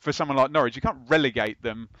for someone like Norwich, you can't relegate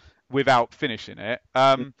them without finishing it.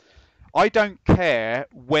 I don't care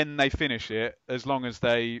when they finish it, as long as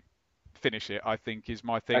they finish it, I think is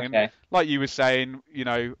my thing. And okay. like you were saying,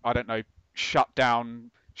 I don't know, shut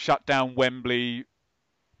down Wembley,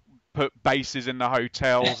 put bases in the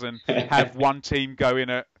hotels, and have one team go in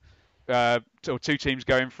at or 2 teams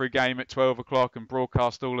go in for a game at 12 o'clock and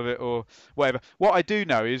broadcast all of it or whatever. What I do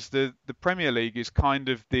know is the Premier League is kind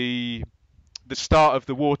of the start of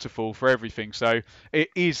the waterfall for everything. So it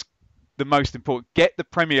is the most important. Get the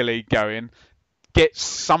Premier League going, get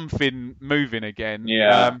something moving again.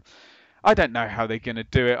 Yeah, I don't know how they're going to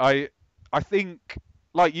do it. I think,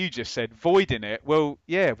 like you just said, voiding it. Well,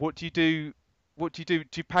 yeah. What do you do? What do you do?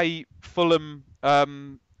 Do you pay Fulham,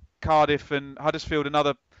 Cardiff, and Huddersfield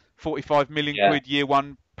another 45 million yeah. quid year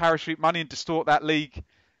one parachute money and distort that league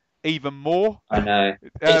even more? I know.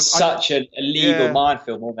 It's I such a legal yeah.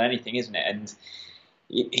 minefield more than anything, isn't it? And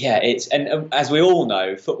yeah, as we all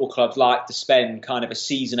know, football clubs like to spend kind of a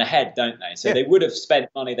season ahead, don't they? So Yeah. they would have spent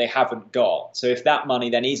money they haven't got. So if that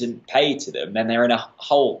money then isn't paid to them, then they're in a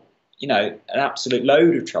whole, an absolute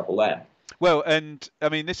load of trouble then. Well, and I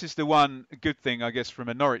mean, this is the one good thing, I guess, from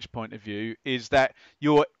a Norwich point of view, is that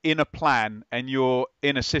you're in a plan and you're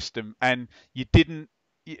in a system, and you didn't.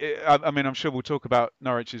 I mean, I'm sure we'll talk about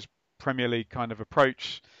Norwich's Premier League kind of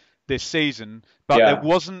approach this season, but there Yeah,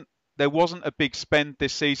 wasn't there wasn't a big spend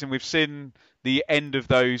this season. We've seen the end of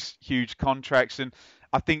those huge contracts, and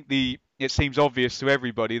I think it seems obvious to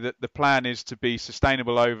everybody that the plan is to be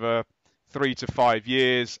sustainable over 3 to 5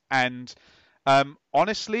 years, and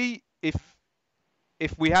honestly,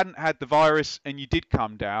 if we hadn't had the virus and you did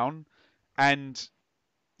come down and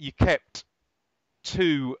you kept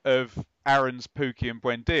 2 of Aaron's, Pookie and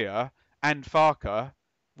Buendia and Farker,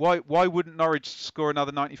 why wouldn't Norwich score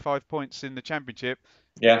another 95 points in the Championship,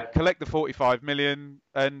 yeah, collect the 45 million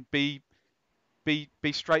and be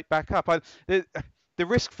straight back up? The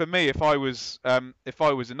risk for me, if I was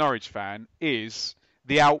a Norwich fan, is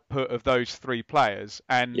the output of those 3 players.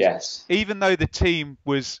 And yes, even though the team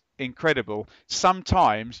was incredible,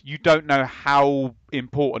 sometimes you don't know how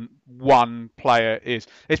important one player is.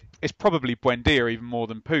 It's probably Buendia even more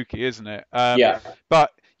than Pookie, isn't it? yeah.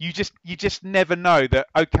 But you just never know that.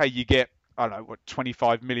 Okay, you get, I don't know, what,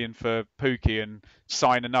 25 million for Pookie and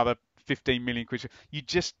sign another 15 million quid. You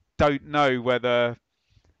just don't know whether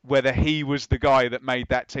he was the guy that made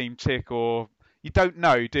that team tick, or you don't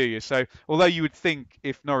know, do you? So although you would think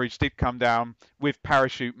if Norwich did come down with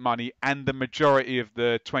parachute money and the majority of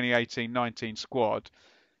the 2018-19 squad,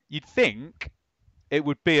 you'd think it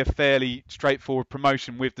would be a fairly straightforward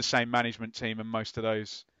promotion with the same management team and most of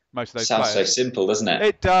those Sounds so players. simple, doesn't it?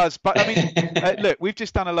 It does, but I mean, look, we've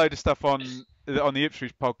just done a load of stuff on the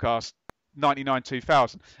Ipswich podcast,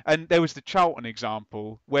 99-2000, and there was the Charlton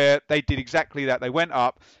example where they did exactly that. They went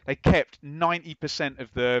up, they kept 90%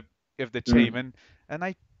 of the team, Mm.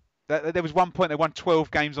 and there was one point they won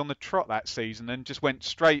 12 games on the trot that season and just went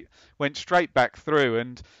straight back through.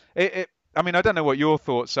 And I mean, I don't know what your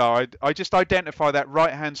thoughts are. I just identify that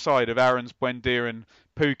right hand side of Aaron's, Buendia and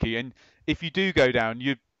Pookie, and if you do go down,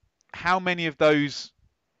 how many of those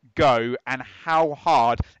go, and how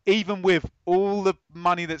hard, even with all the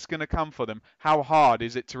money that's going to come for them, how hard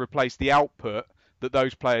is it to replace the output that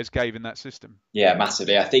those players gave in that system? Yeah,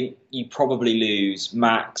 massively. I think you probably lose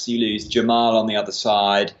Max, you lose Jamal on the other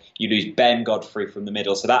side, you lose Ben Godfrey from the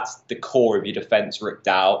middle. So that's the core of your defence ripped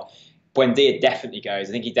out. Buendia definitely goes.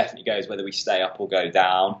 I think he definitely goes whether we stay up or go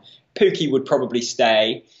down. Pookie would probably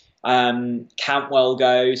stay. Cantwell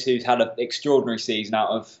goes, who's had an extraordinary season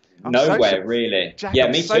out of nowhere, really. Jack, Yeah,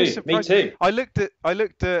 I'm me so too. Me surprised. too. I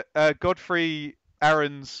looked at Godfrey,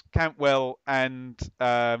 Aaron's, Cantwell, and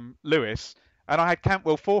Lewis, and I had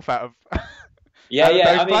Cantwell fourth out of Yeah, out of yeah.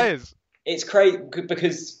 those I mean, players. it's crazy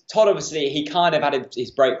because Todd, obviously, he kind of had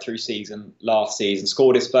his breakthrough season last season,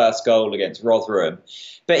 scored his first goal against Rotherham,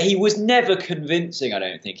 but he was never convincing, I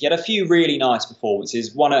don't think. He had a few really nice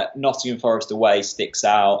performances. One at Nottingham Forest away sticks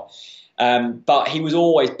out. But he was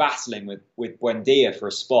always battling with Buendia for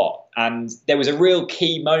a spot. And there was a real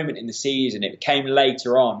key moment in the season. It came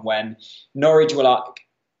later on when Norwich were like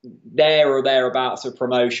there or thereabouts of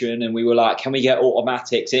promotion, and we were like, can we get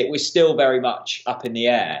automatics? It was still very much up in the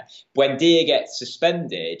air. Buendia gets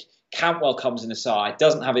suspended. Cantwell comes in the side,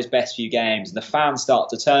 doesn't have his best few games, and the fans start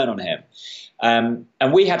to turn on him.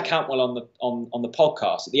 And we had Cantwell on the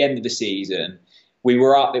podcast at the end of the season. We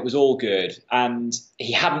were up, it was all good, and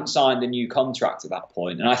he hadn't signed a new contract at that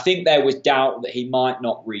point. And I think there was doubt that he might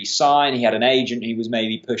not re-sign. He had an agent who was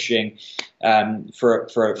maybe pushing for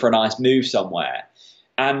a nice move somewhere.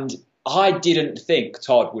 And I didn't think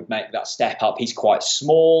Todd would make that step up. He's quite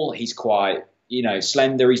small, he's quite,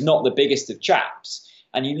 slender, he's not the biggest of chaps.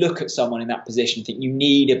 And you look at someone in that position and think you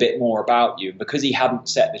need a bit more about you. And because he hadn't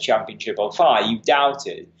set the Championship on fire, you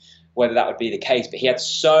doubted whether that would be the case. But he had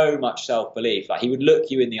so much self-belief. Like, he would look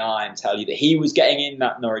you in the eye and tell you that he was getting in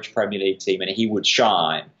that Norwich Premier League team and he would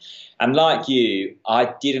shine. And like you,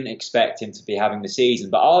 I didn't expect him to be having the season.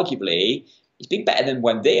 But arguably, he's been better than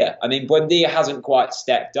Buendia. I mean, Buendia hasn't quite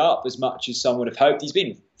stepped up as much as some would have hoped. He's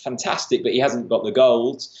been fantastic, but he hasn't got the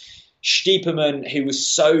goals. Stiepermann, who was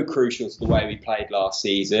so crucial to the way we played last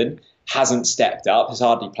season, hasn't stepped up, has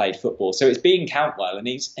hardly played football. So it's been Cantwell, and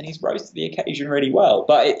he's rose to the occasion really well.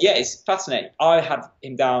 But it's fascinating. I had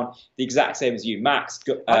him down the exact same as you, Max.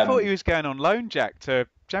 I thought he was going on loan, Jack, to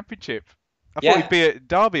Championship. I thought he'd be at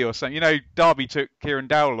Derby or something. Derby took Kieran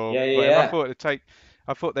Dowell or whatever. Yeah.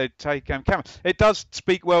 I thought they'd take Cantwell. It does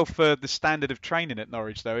speak well for the standard of training at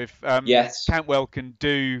Norwich, though. If Cantwell can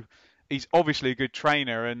do, he's obviously a good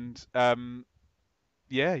trainer, and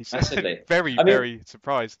he's very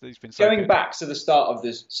surprised that he's been so going good. Back to the start of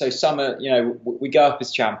this. So summer, we go up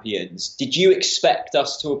as champions. Did you expect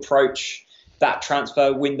us to approach that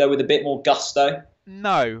transfer window with a bit more gusto?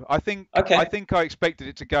 No, I think I expected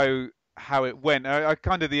it to go how it went. I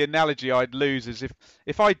kind of, the analogy I'd lose is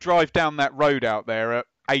if I drive down that road out there at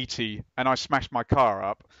 80 and I smash my car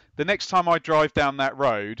up, the next time I drive down that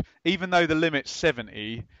road, even though the limit's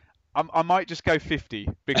 70, I might just go 50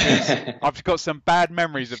 because I've got some bad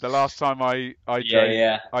memories of the last time I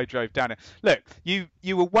drove down it. Look,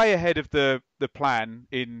 you were way ahead of the plan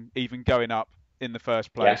in even going up in the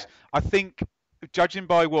first place. Yeah. I think, judging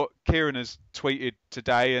by what Kieran has tweeted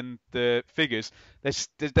today and the figures,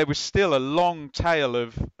 there was still a long tail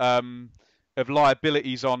of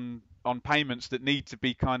liabilities on payments that need to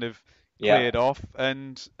be kind of cleared off.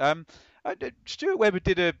 And Stuart Webber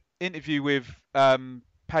did an interview with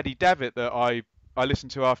Paddy Davitt that I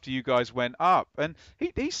listened to after you guys went up, and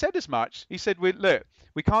he said as much. He said, "Look,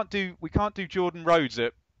 we can't do Jordan Rhodes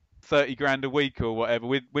at 30 grand a week or whatever.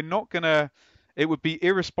 We're not gonna. It would be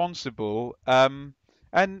irresponsible." And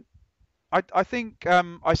I think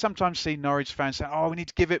I sometimes see Norwich fans say, "Oh, we need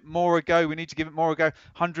to give it more a go. We need to give it more a go.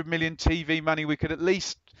 100 million TV money. We could at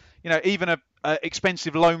least, even a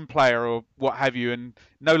expensive loan player or what have you, and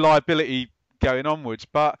no liability going onwards."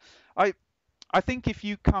 But I think if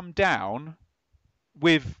you come down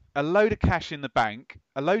with a load of cash in the bank,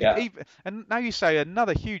 and now you say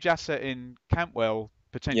another huge asset in Cantwell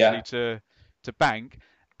potentially to bank,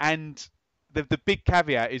 and the big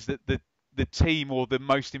caveat is that the team or the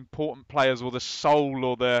most important players or the soul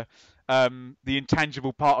or the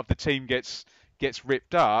intangible part of the team gets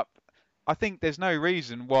ripped up. I think there's no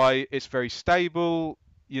reason why. It's very stable.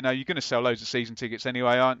 You're going to sell loads of season tickets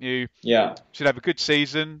anyway, aren't you? Yeah. Should have a good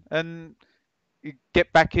season and you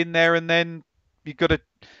get back in there, and then you've got to.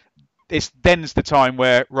 Then's the time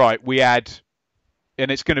where we add, and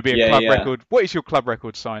it's going to be a club record. What is your club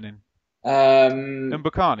record signing?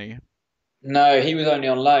 Mbukani? No, he was only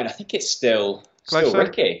on loan. I think it's still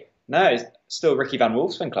Ricky. No, it's still Ricky Van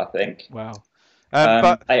Wolfswinkel, I think. Wow.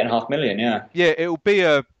 But 8.5 million, yeah. Yeah, it'll be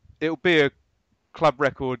a club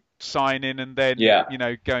record signing, and then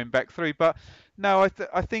going back through. But no,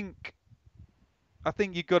 I think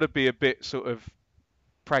you've got to be a bit sort of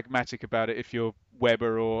pragmatic about it if you're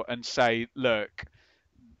Webber, and say, look,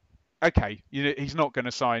 okay, he's not going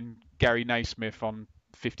to sign Gary Naismith on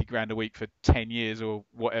 50 grand a week for 10 years or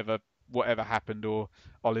whatever happened, or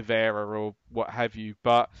Oliveira or what have you.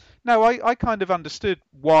 But no, I kind of understood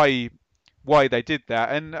why they did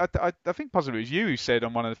that, and I think possibly it was you who said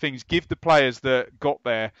on one of the things, give the players that got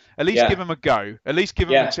there, at least give them a go, at least give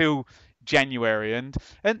them until January. And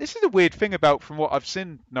this is a weird thing about, from what I've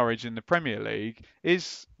seen Norwich in the Premier League,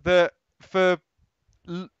 is that for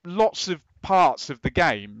lots of parts of the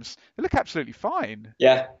games they look absolutely fine.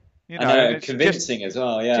 Yeah, I know, convincing as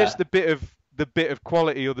well. Yeah, just the bit of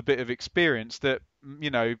quality or the bit of experience that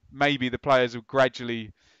maybe the players will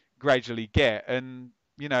gradually get, and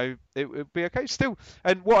it would be okay still.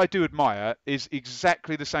 And what I do admire is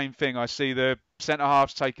exactly the same thing. I see the centre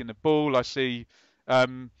halves taking the ball. I see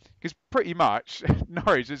because pretty much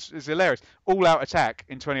Norwich is hilarious. All out attack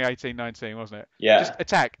in 2018-19, wasn't it? Yeah. Just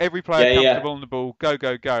attack, every player comfortable on the ball, go.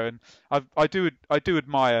 And I do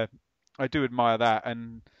admire that.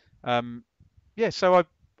 And Um, yeah, so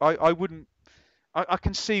I wouldn't. I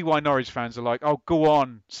can see why Norwich fans are like, oh, go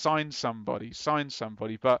on, sign somebody, sign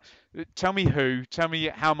somebody. But tell me who, tell me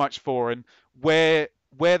how much for, and where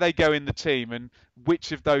they go in the team, and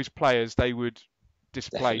which of those players they would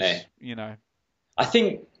Definitely. displace. You know. I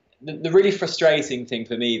think the really frustrating thing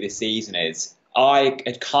for me this season is I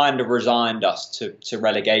had kind of resigned us to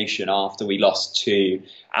relegation after we lost to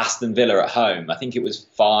Aston Villa at home. I think it was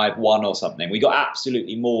 5-1 or something. We got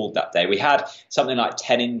absolutely mauled that day. We had something like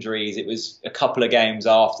 10 injuries. It was a couple of games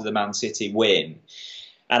after the Man City win.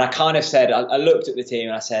 And I kind of said, I looked at the team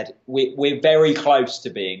and I said, we're very close to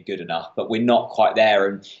being good enough, but we're not quite there.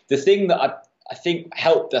 And the thing that I think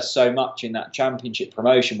helped us so much in that championship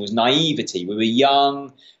promotion was naivety. We were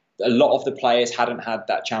young. A lot of the players hadn't had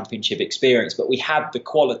that championship experience, but we had the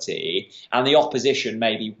quality and the opposition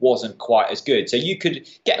maybe wasn't quite as good. So you could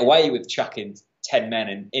get away with chucking 10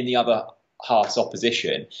 men in the other half's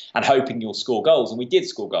opposition and hoping you'll score goals. And we did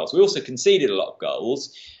score goals. We also conceded a lot of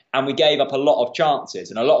goals and we gave up a lot of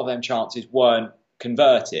chances, and a lot of them chances weren't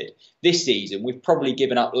converted. This season, we've probably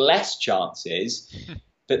given up less chances,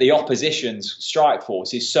 but the opposition's strike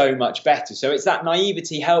force is so much better. So it's that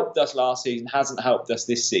naivety helped us last season, hasn't helped us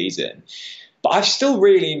this season. But I've still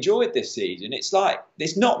really enjoyed this season. It's like,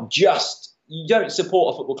 it's not just, you don't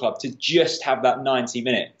support a football club to just have that 90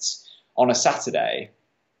 minutes on a Saturday.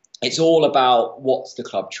 It's all about what's the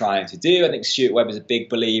club trying to do. I think Stuart Webber's a big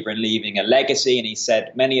believer in leaving a legacy, and he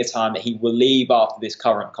said many a time that he will leave after this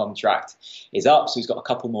current contract is up. So he's got a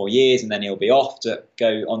couple more years and then he'll be off to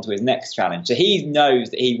go on to his next challenge. So he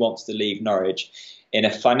knows that he wants to leave Norwich in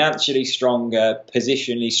a financially stronger,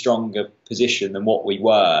 positionally stronger position than what we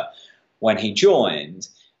were when he joined.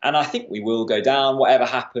 And I think we will go down. Whatever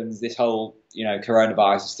happens, this whole,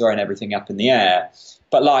 coronavirus has thrown everything up in the air.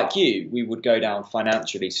 But like you, we would go down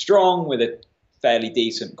financially strong with a fairly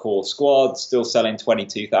decent core squad, still selling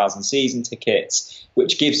 22,000 season tickets,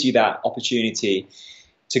 which gives you that opportunity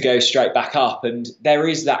to go straight back up. And there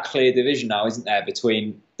is that clear division now, isn't there,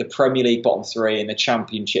 between the Premier League bottom three and the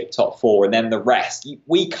Championship top four, and then the rest.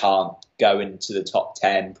 We can't go into the top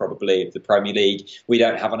 10 probably of the Premier League. We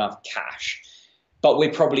don't have enough cash. But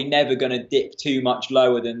we're probably never going to dip too much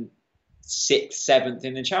lower than 6th, 7th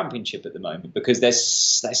in the Championship at the moment, because there's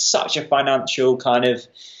such a financial kind of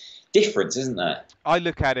difference, isn't there? I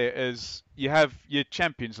look at it as you have your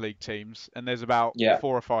Champions League teams, and there's about 4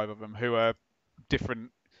 or 5 of them who are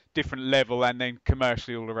different level and then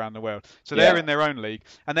commercially all around the world. So they're in their own league.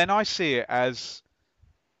 And then I see it as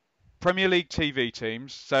Premier League TV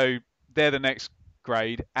teams, so they're the next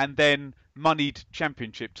grade, and then moneyed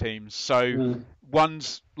Championship teams. So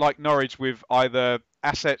ones like Norwich with either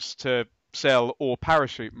assets to sell or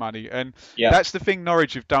parachute money. And that's the thing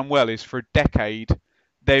Norwich have done well, is for a decade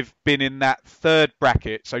they've been in that third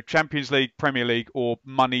bracket, so Champions League, Premier League, or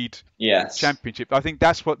moneyed Championship. I think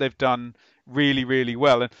that's what they've done really, really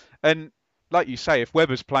well. And like you say, if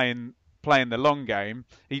Webber's playing the long game,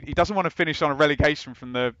 he doesn't want to finish on a relegation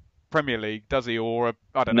from the Premier League, does he? Or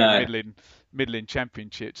middling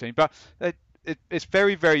Championship team. But it's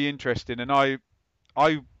very, very interesting. And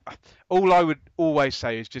all I would always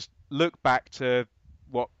say is just look back to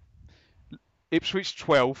what Ipswich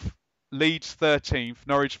 12th, Leeds 13th,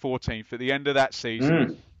 Norwich 14th at the end of that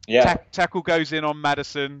season. Tackle goes in on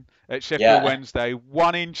Maddison at Sheffield Wednesday,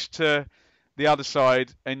 1 inch to the other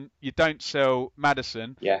side, and you don't sell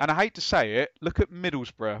Maddison. And I hate to say it, look at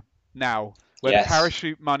Middlesbrough now, where the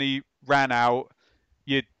parachute money ran out.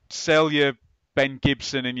 You sell your Ben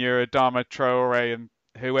Gibson and your Adama Traore and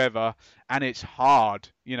whoever, and it's hard.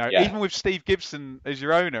 Even with Steve Gibson as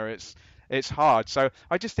your owner, it's hard. So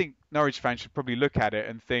I just think Norwich fans should probably look at it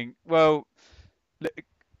and think, well,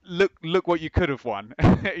 look what you could have won,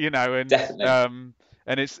 and definitely.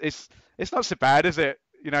 And it's not so bad, is it?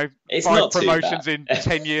 It's 5 not promotions in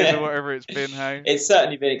 10 years or whatever it's been. Hey, it's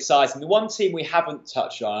certainly been exciting. The one team we haven't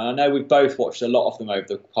touched on, and I know we've both watched a lot of them over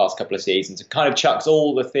the past couple of seasons, it kind of chucks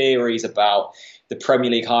all the theories about the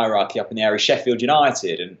Premier League hierarchy up in the air, is Sheffield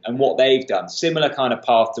United and what they've done. Similar kind of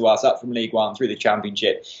path to us, up from League One through the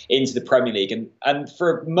Championship into the Premier League. And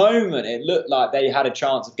for a moment, it looked like they had a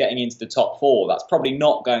chance of getting into the top 4. That's probably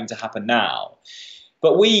not going to happen now.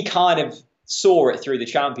 But we kind of saw it through the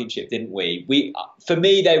Championship, didn't we? For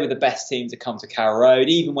me, they were the best team to come to Carrow Road.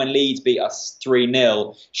 Even when Leeds beat us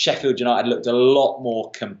 3-0, Sheffield United looked a lot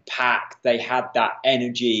more compact. They had that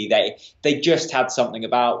energy. They just had something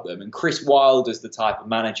about them. And Chris Wilder's the type of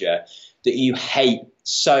manager that you hate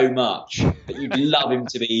so much that you'd love him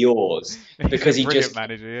to be yours, because he's a brilliant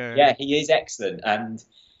manager. He is excellent. And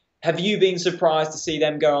Have you been surprised to see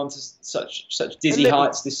them go on to such A dizzy little,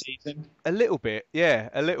 heights this season? a little bit, yeah,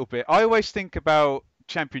 a little bit. I always think about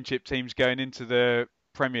Championship teams going into the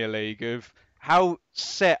Premier League of how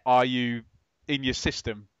set are you in your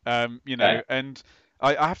system, Yeah, and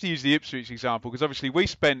I have to use the Ipswich example because obviously we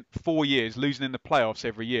spent 4 years losing in the playoffs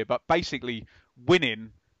every year, but basically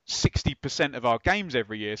winning 60% of our games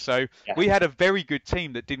every year. So yeah, we had a very good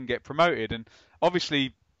team that didn't get promoted, and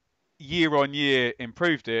obviously year on year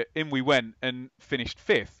improved it. In we went and finished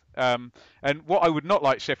fifth. And what I would not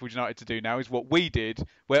like Sheffield United to do now is what we did,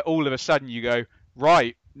 where all of a sudden you go,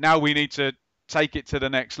 right, now we need to take it to the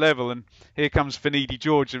next level. And here comes Finidi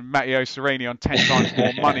George and Matteo Sereni on 10 times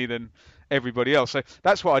more money than everybody else. So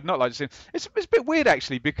that's what I'd not like to see. It's a bit weird,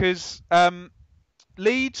 actually, because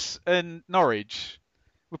Leeds and Norwich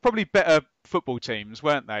were probably better football teams,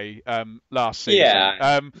 weren't they, last season?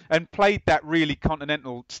 yeah, And played that really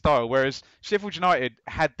continental style, whereas Sheffield United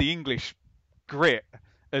had the English grit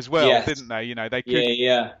as well, yes, didn't they? They yeah,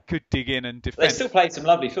 yeah. could dig in and They defend. still played some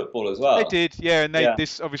lovely football as They well. did, yeah, and they Yeah,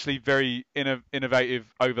 this obviously very innovative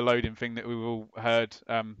overloading thing that we've all heard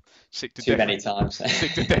sick to too death many times.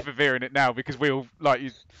 sick to death of hearing it now because we all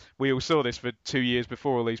saw this for 2 years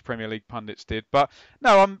before all these Premier League pundits did. But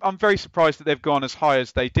no, I'm very surprised that they've gone as high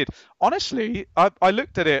as they did. Honestly, I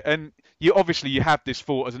looked at it and you have this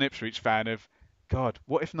thought as an Ipswich fan of, God,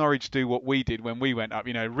 what if Norwich do what we did when we went up?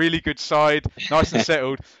 Really good side, nice and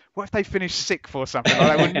settled. What if they finish sixth or something like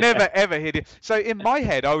that? We'll never ever hit it. So in my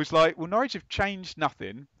head, I was like, well, Norwich have changed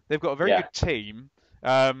nothing. They've got a very Yeah, good team.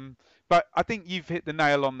 But I think you've hit the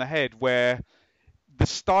nail on the head where the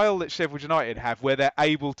style that Sheffield United have, where they're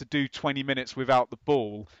able to do 20 minutes without the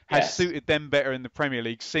ball, has yes. suited them better in the Premier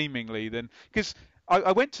League, seemingly, than because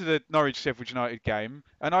I went to the Norwich Sheffield United game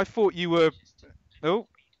and I thought you were. Oh,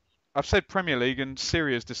 I've said Premier League and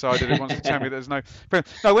Syria's decided it wants to tell me that there's no. No,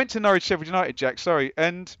 I went to Norwich Sheffield United, Jack. Sorry,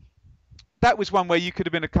 and that was one where you could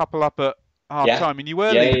have been a couple up at half Yeah, time, and you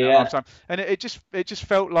were yeah, leading yeah, at half yeah. time, and it just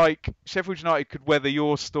felt like Sheffield United could weather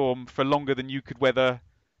your storm for longer than you could weather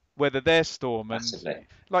their storm. And Massively.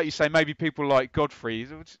 like you say, maybe people like Godfrey,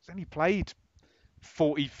 he's only played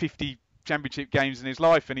 40, 50 championship games in his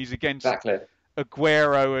life, and he's against Exactly.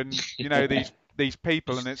 Aguero and these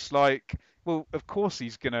people, and it's like, well, of course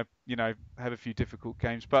he's gonna have a few difficult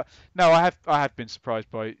games. But no, I have been surprised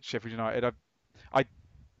by Sheffield United. I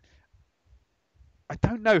I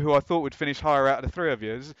don't know who I thought would finish higher out of the three of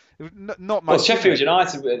you. It was not Well, much, wasn't Sheffield it?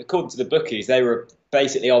 United, according to the bookies, they were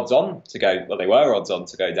basically odds on to go. Well, they were odds on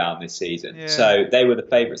to go down this season, Yeah. so they were the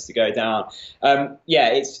favourites to go down. Yeah,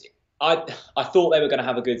 it's. I thought they were going to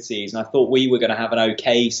have a good season. I thought we were going to have an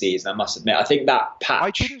okay season. I must admit. I think that I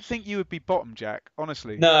patch. didn't think you would be bottom, Jack.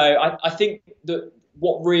 Honestly. No, I think that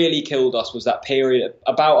what really killed us was that period,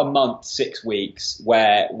 about a month, 6 weeks,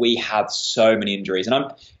 where we had so many injuries.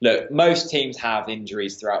 And look, most teams have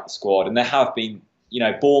injuries throughout the squad, and there have been,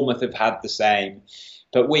 Bournemouth have had the same,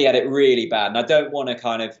 but we had it really bad. And I don't want to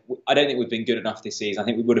I don't think we've been good enough this season. I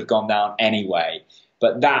think we would have gone down anyway.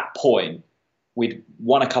 But that point, we'd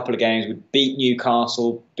won a couple of games. We'd beat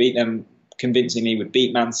Newcastle, beat them convincingly. We'd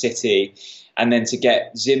beat Man City. And then to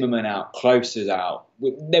get Zimmerman out, Klose out,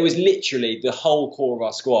 there was literally the whole core of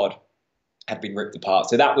our squad had been ripped apart.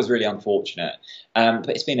 So that was really unfortunate. But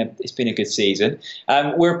it's been a good season.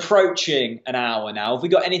 We're approaching an hour now. Have we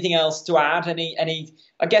got anything else to add? Any?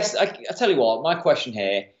 I guess I tell you what. My question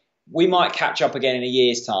here: we might catch up again in a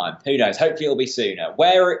year's time. Who knows? Hopefully it'll be sooner.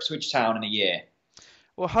 Where are Ipswich Town in a year?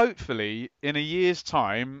 Well, hopefully in a year's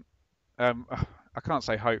time, I can't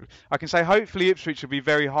say hope. I can say hopefully Ipswich will be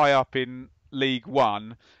very high up in League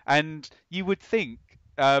One, and you would think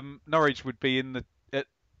Norwich would be in at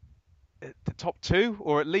the top two,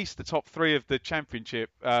 or at least the top three of the Championship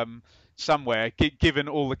somewhere, given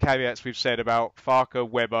all the caveats we've said about Farker,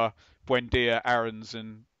 Webber, Buendia, Aarons,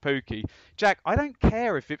 and Pookie. Jack, I don't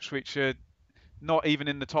care if Ipswich are not even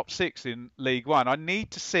in the top six in League One. I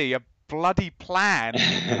need to see a bloody plan.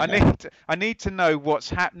 I need to know what's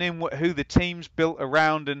happening, who the team's built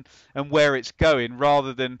around, and where it's going,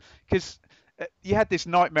 rather than because you had this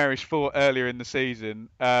nightmarish thought earlier in the season.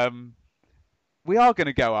 We are going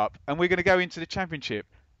to go up, and we're going to go into the Championship.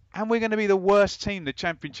 And we're going to be the worst team the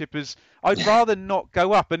Championship has. I'd rather not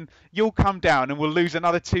go up, and you'll come down, and we'll lose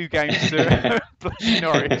another 2 games to bloody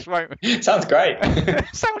Norwich, won't we? Sounds great.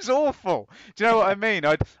 Sounds awful. Do you know what I mean?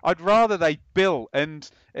 I'd rather they built, and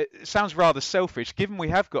it sounds rather selfish. Given we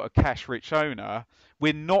have got a cash-rich owner,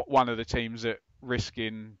 we're not one of the teams at risk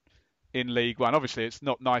in League One. Obviously, it's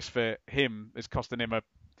not nice for him. It's costing him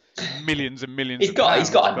millions and millions He's of got he's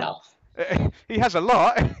pounds. got But enough. He has a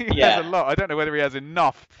lot. He has a Yeah, lot. I don't know whether he has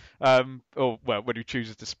enough, or well, whether he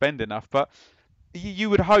chooses to spend enough. But you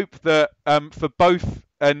would hope that for both,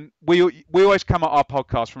 and we always come at our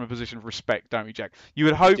podcast from a position of respect, don't we, Jack? we do.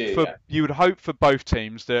 Yeah, You would hope for both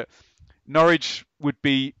teams that Norwich would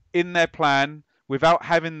be in their plan without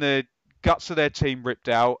having the guts of their team ripped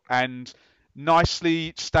out and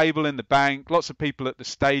nicely stable in the bank, lots of people at the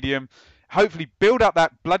stadium. Hopefully build up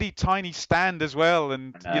that bloody tiny stand as well,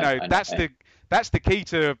 and I know. that's the key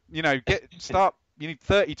to get start. You need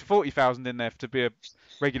 30 to 40,000 in there to be a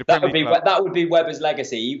regular That Premier would League be club. that would be Webber's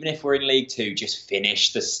legacy. Even if we're in League Two, just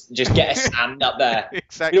finish this. Just get a stand up there.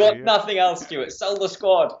 Exactly. You want Yeah. nothing else, Stuart. Sell the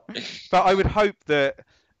squad. But I would hope that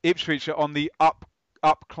Ipswich are on the up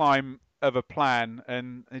climb of a plan,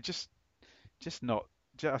 and they're just not.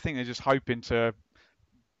 I think they're just hoping to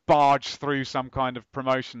barge through some kind of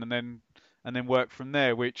promotion and then work from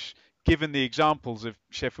there. Which, given the examples of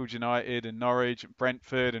Sheffield United and Norwich and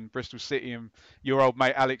Brentford and Bristol City and your old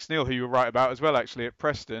mate Alex Neil, who you were right about as well, actually at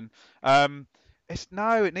Preston,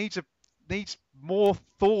 it needs more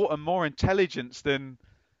thought and more intelligence than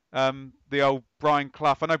the old Brian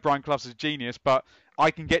Clough. I know Brian Clough's a genius, but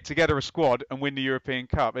I can get together a squad and win the European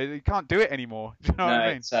Cup. You can't do it anymore. Do you know what No,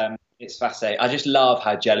 I mean? it's fascinating. I just love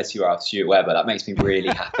how jealous you are of Stuart Webber. That makes me really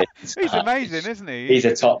happy. He's amazing, isn't he? He's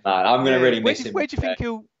a top man. I'm going to really miss him. Where do you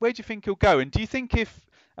think he'll go? And do you think if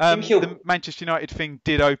I think he'll. the Manchester United thing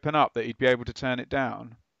did open up that he'd be able to turn it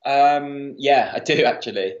down? Yeah, I do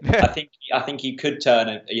actually. Yeah. I think he could turn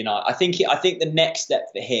it. I think the next step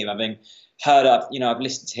for him, having I've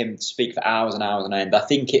listened to him speak for hours and hours on end. I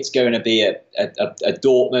think it's going to be a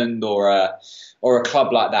Dortmund or a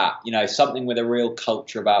club like that. Something with a real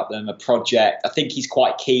culture about them, a project. I think he's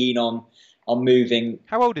quite keen on moving.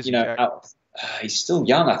 How old is he? Out. He's still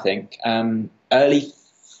young, I think. Early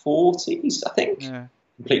 40s, I think. Yeah.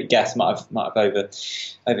 Complete guess. Might have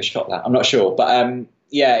overshot that. I'm not sure, but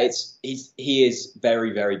yeah, he is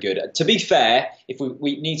very, very good. To be fair, if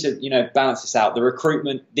we need to balance this out, the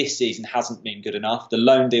recruitment this season hasn't been good enough. The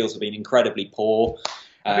loan deals have been incredibly poor.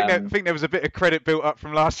 I think there was a bit of credit built up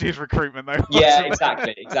from last year's recruitment, though. Yeah,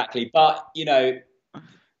 exactly. But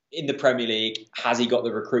in the Premier League, has he got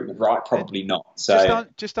the recruitment right? Probably not. So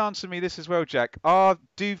just answer me this as well, Jack.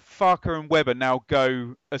 Do Farker and Webber now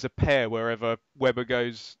go as a pair wherever Webber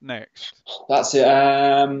goes next? that's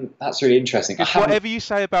really interesting. Whatever you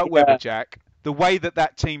say about Webber, Jack, the way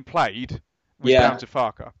that team played was down to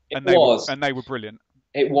Farker, and they were brilliant.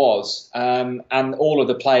 It was, and all of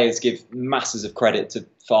the players give masses of credit to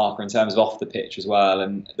Farker in terms of off the pitch as well,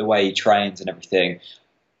 and the way he trains and everything.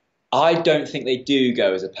 I don't think they do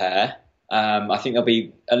go as a pair. I think there'll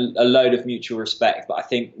be a load of mutual respect, but I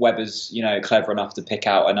think Webber's clever enough to pick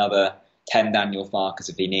out another 10 Daniel Farkers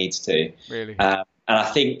if he needs to. Really, and I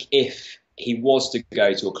think if he was to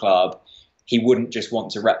go to a club, he wouldn't just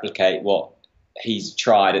want to replicate what he's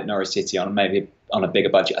tried at Norwich City on a bigger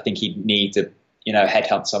budget. I think he'd need to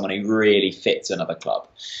headhunt someone who really fits another club.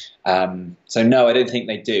 So no, I don't think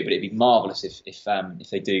they do, but it'd be marvellous if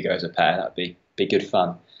they do go as a pair. That'd be good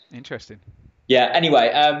fun. Interesting. Yeah.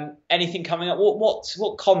 Anyway, anything coming up?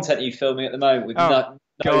 What content are you filming at the moment with no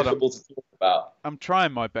football to talk about? I'm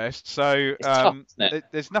trying my best. So tough, isn't it?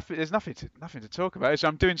 there's nothing to talk about. So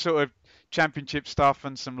I'm doing sort of championship stuff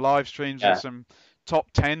and some live streams and some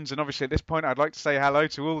top tens. And obviously at this point, I'd like to say hello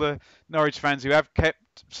to all the Norwich fans who have kept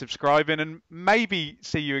subscribing and maybe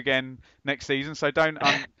see you again next season. So don't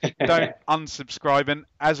unsubscribe. And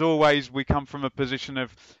as always, we come from a position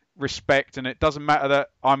of respect, and it doesn't matter that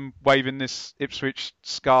I'm waving this Ipswich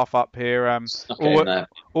scarf up here.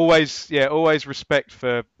 Always respect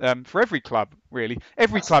for every club, really.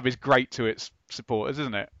 Every club is great to its supporters,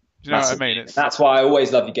 isn't it? Do you know what I mean? That's why I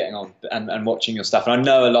always love you getting on and watching your stuff. And I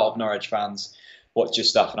know a lot of Norwich fans watch your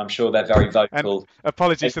stuff, and I'm sure they're very vocal. And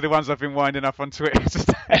apologies to the ones I've been winding up on Twitter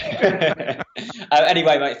today.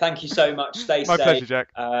 Anyway, mate, thank you so much. Stay My safe. pleasure, Jack.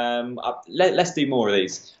 Let's do more of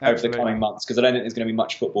these over the coming months, because I don't think there's going to be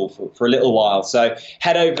much football for a little while. So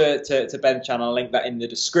head over to Ben's channel. I'll link that in the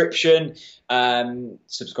description.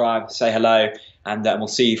 Subscribe, say hello, and we'll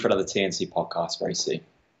see you for another TNC podcast very soon.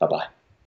 Bye-bye.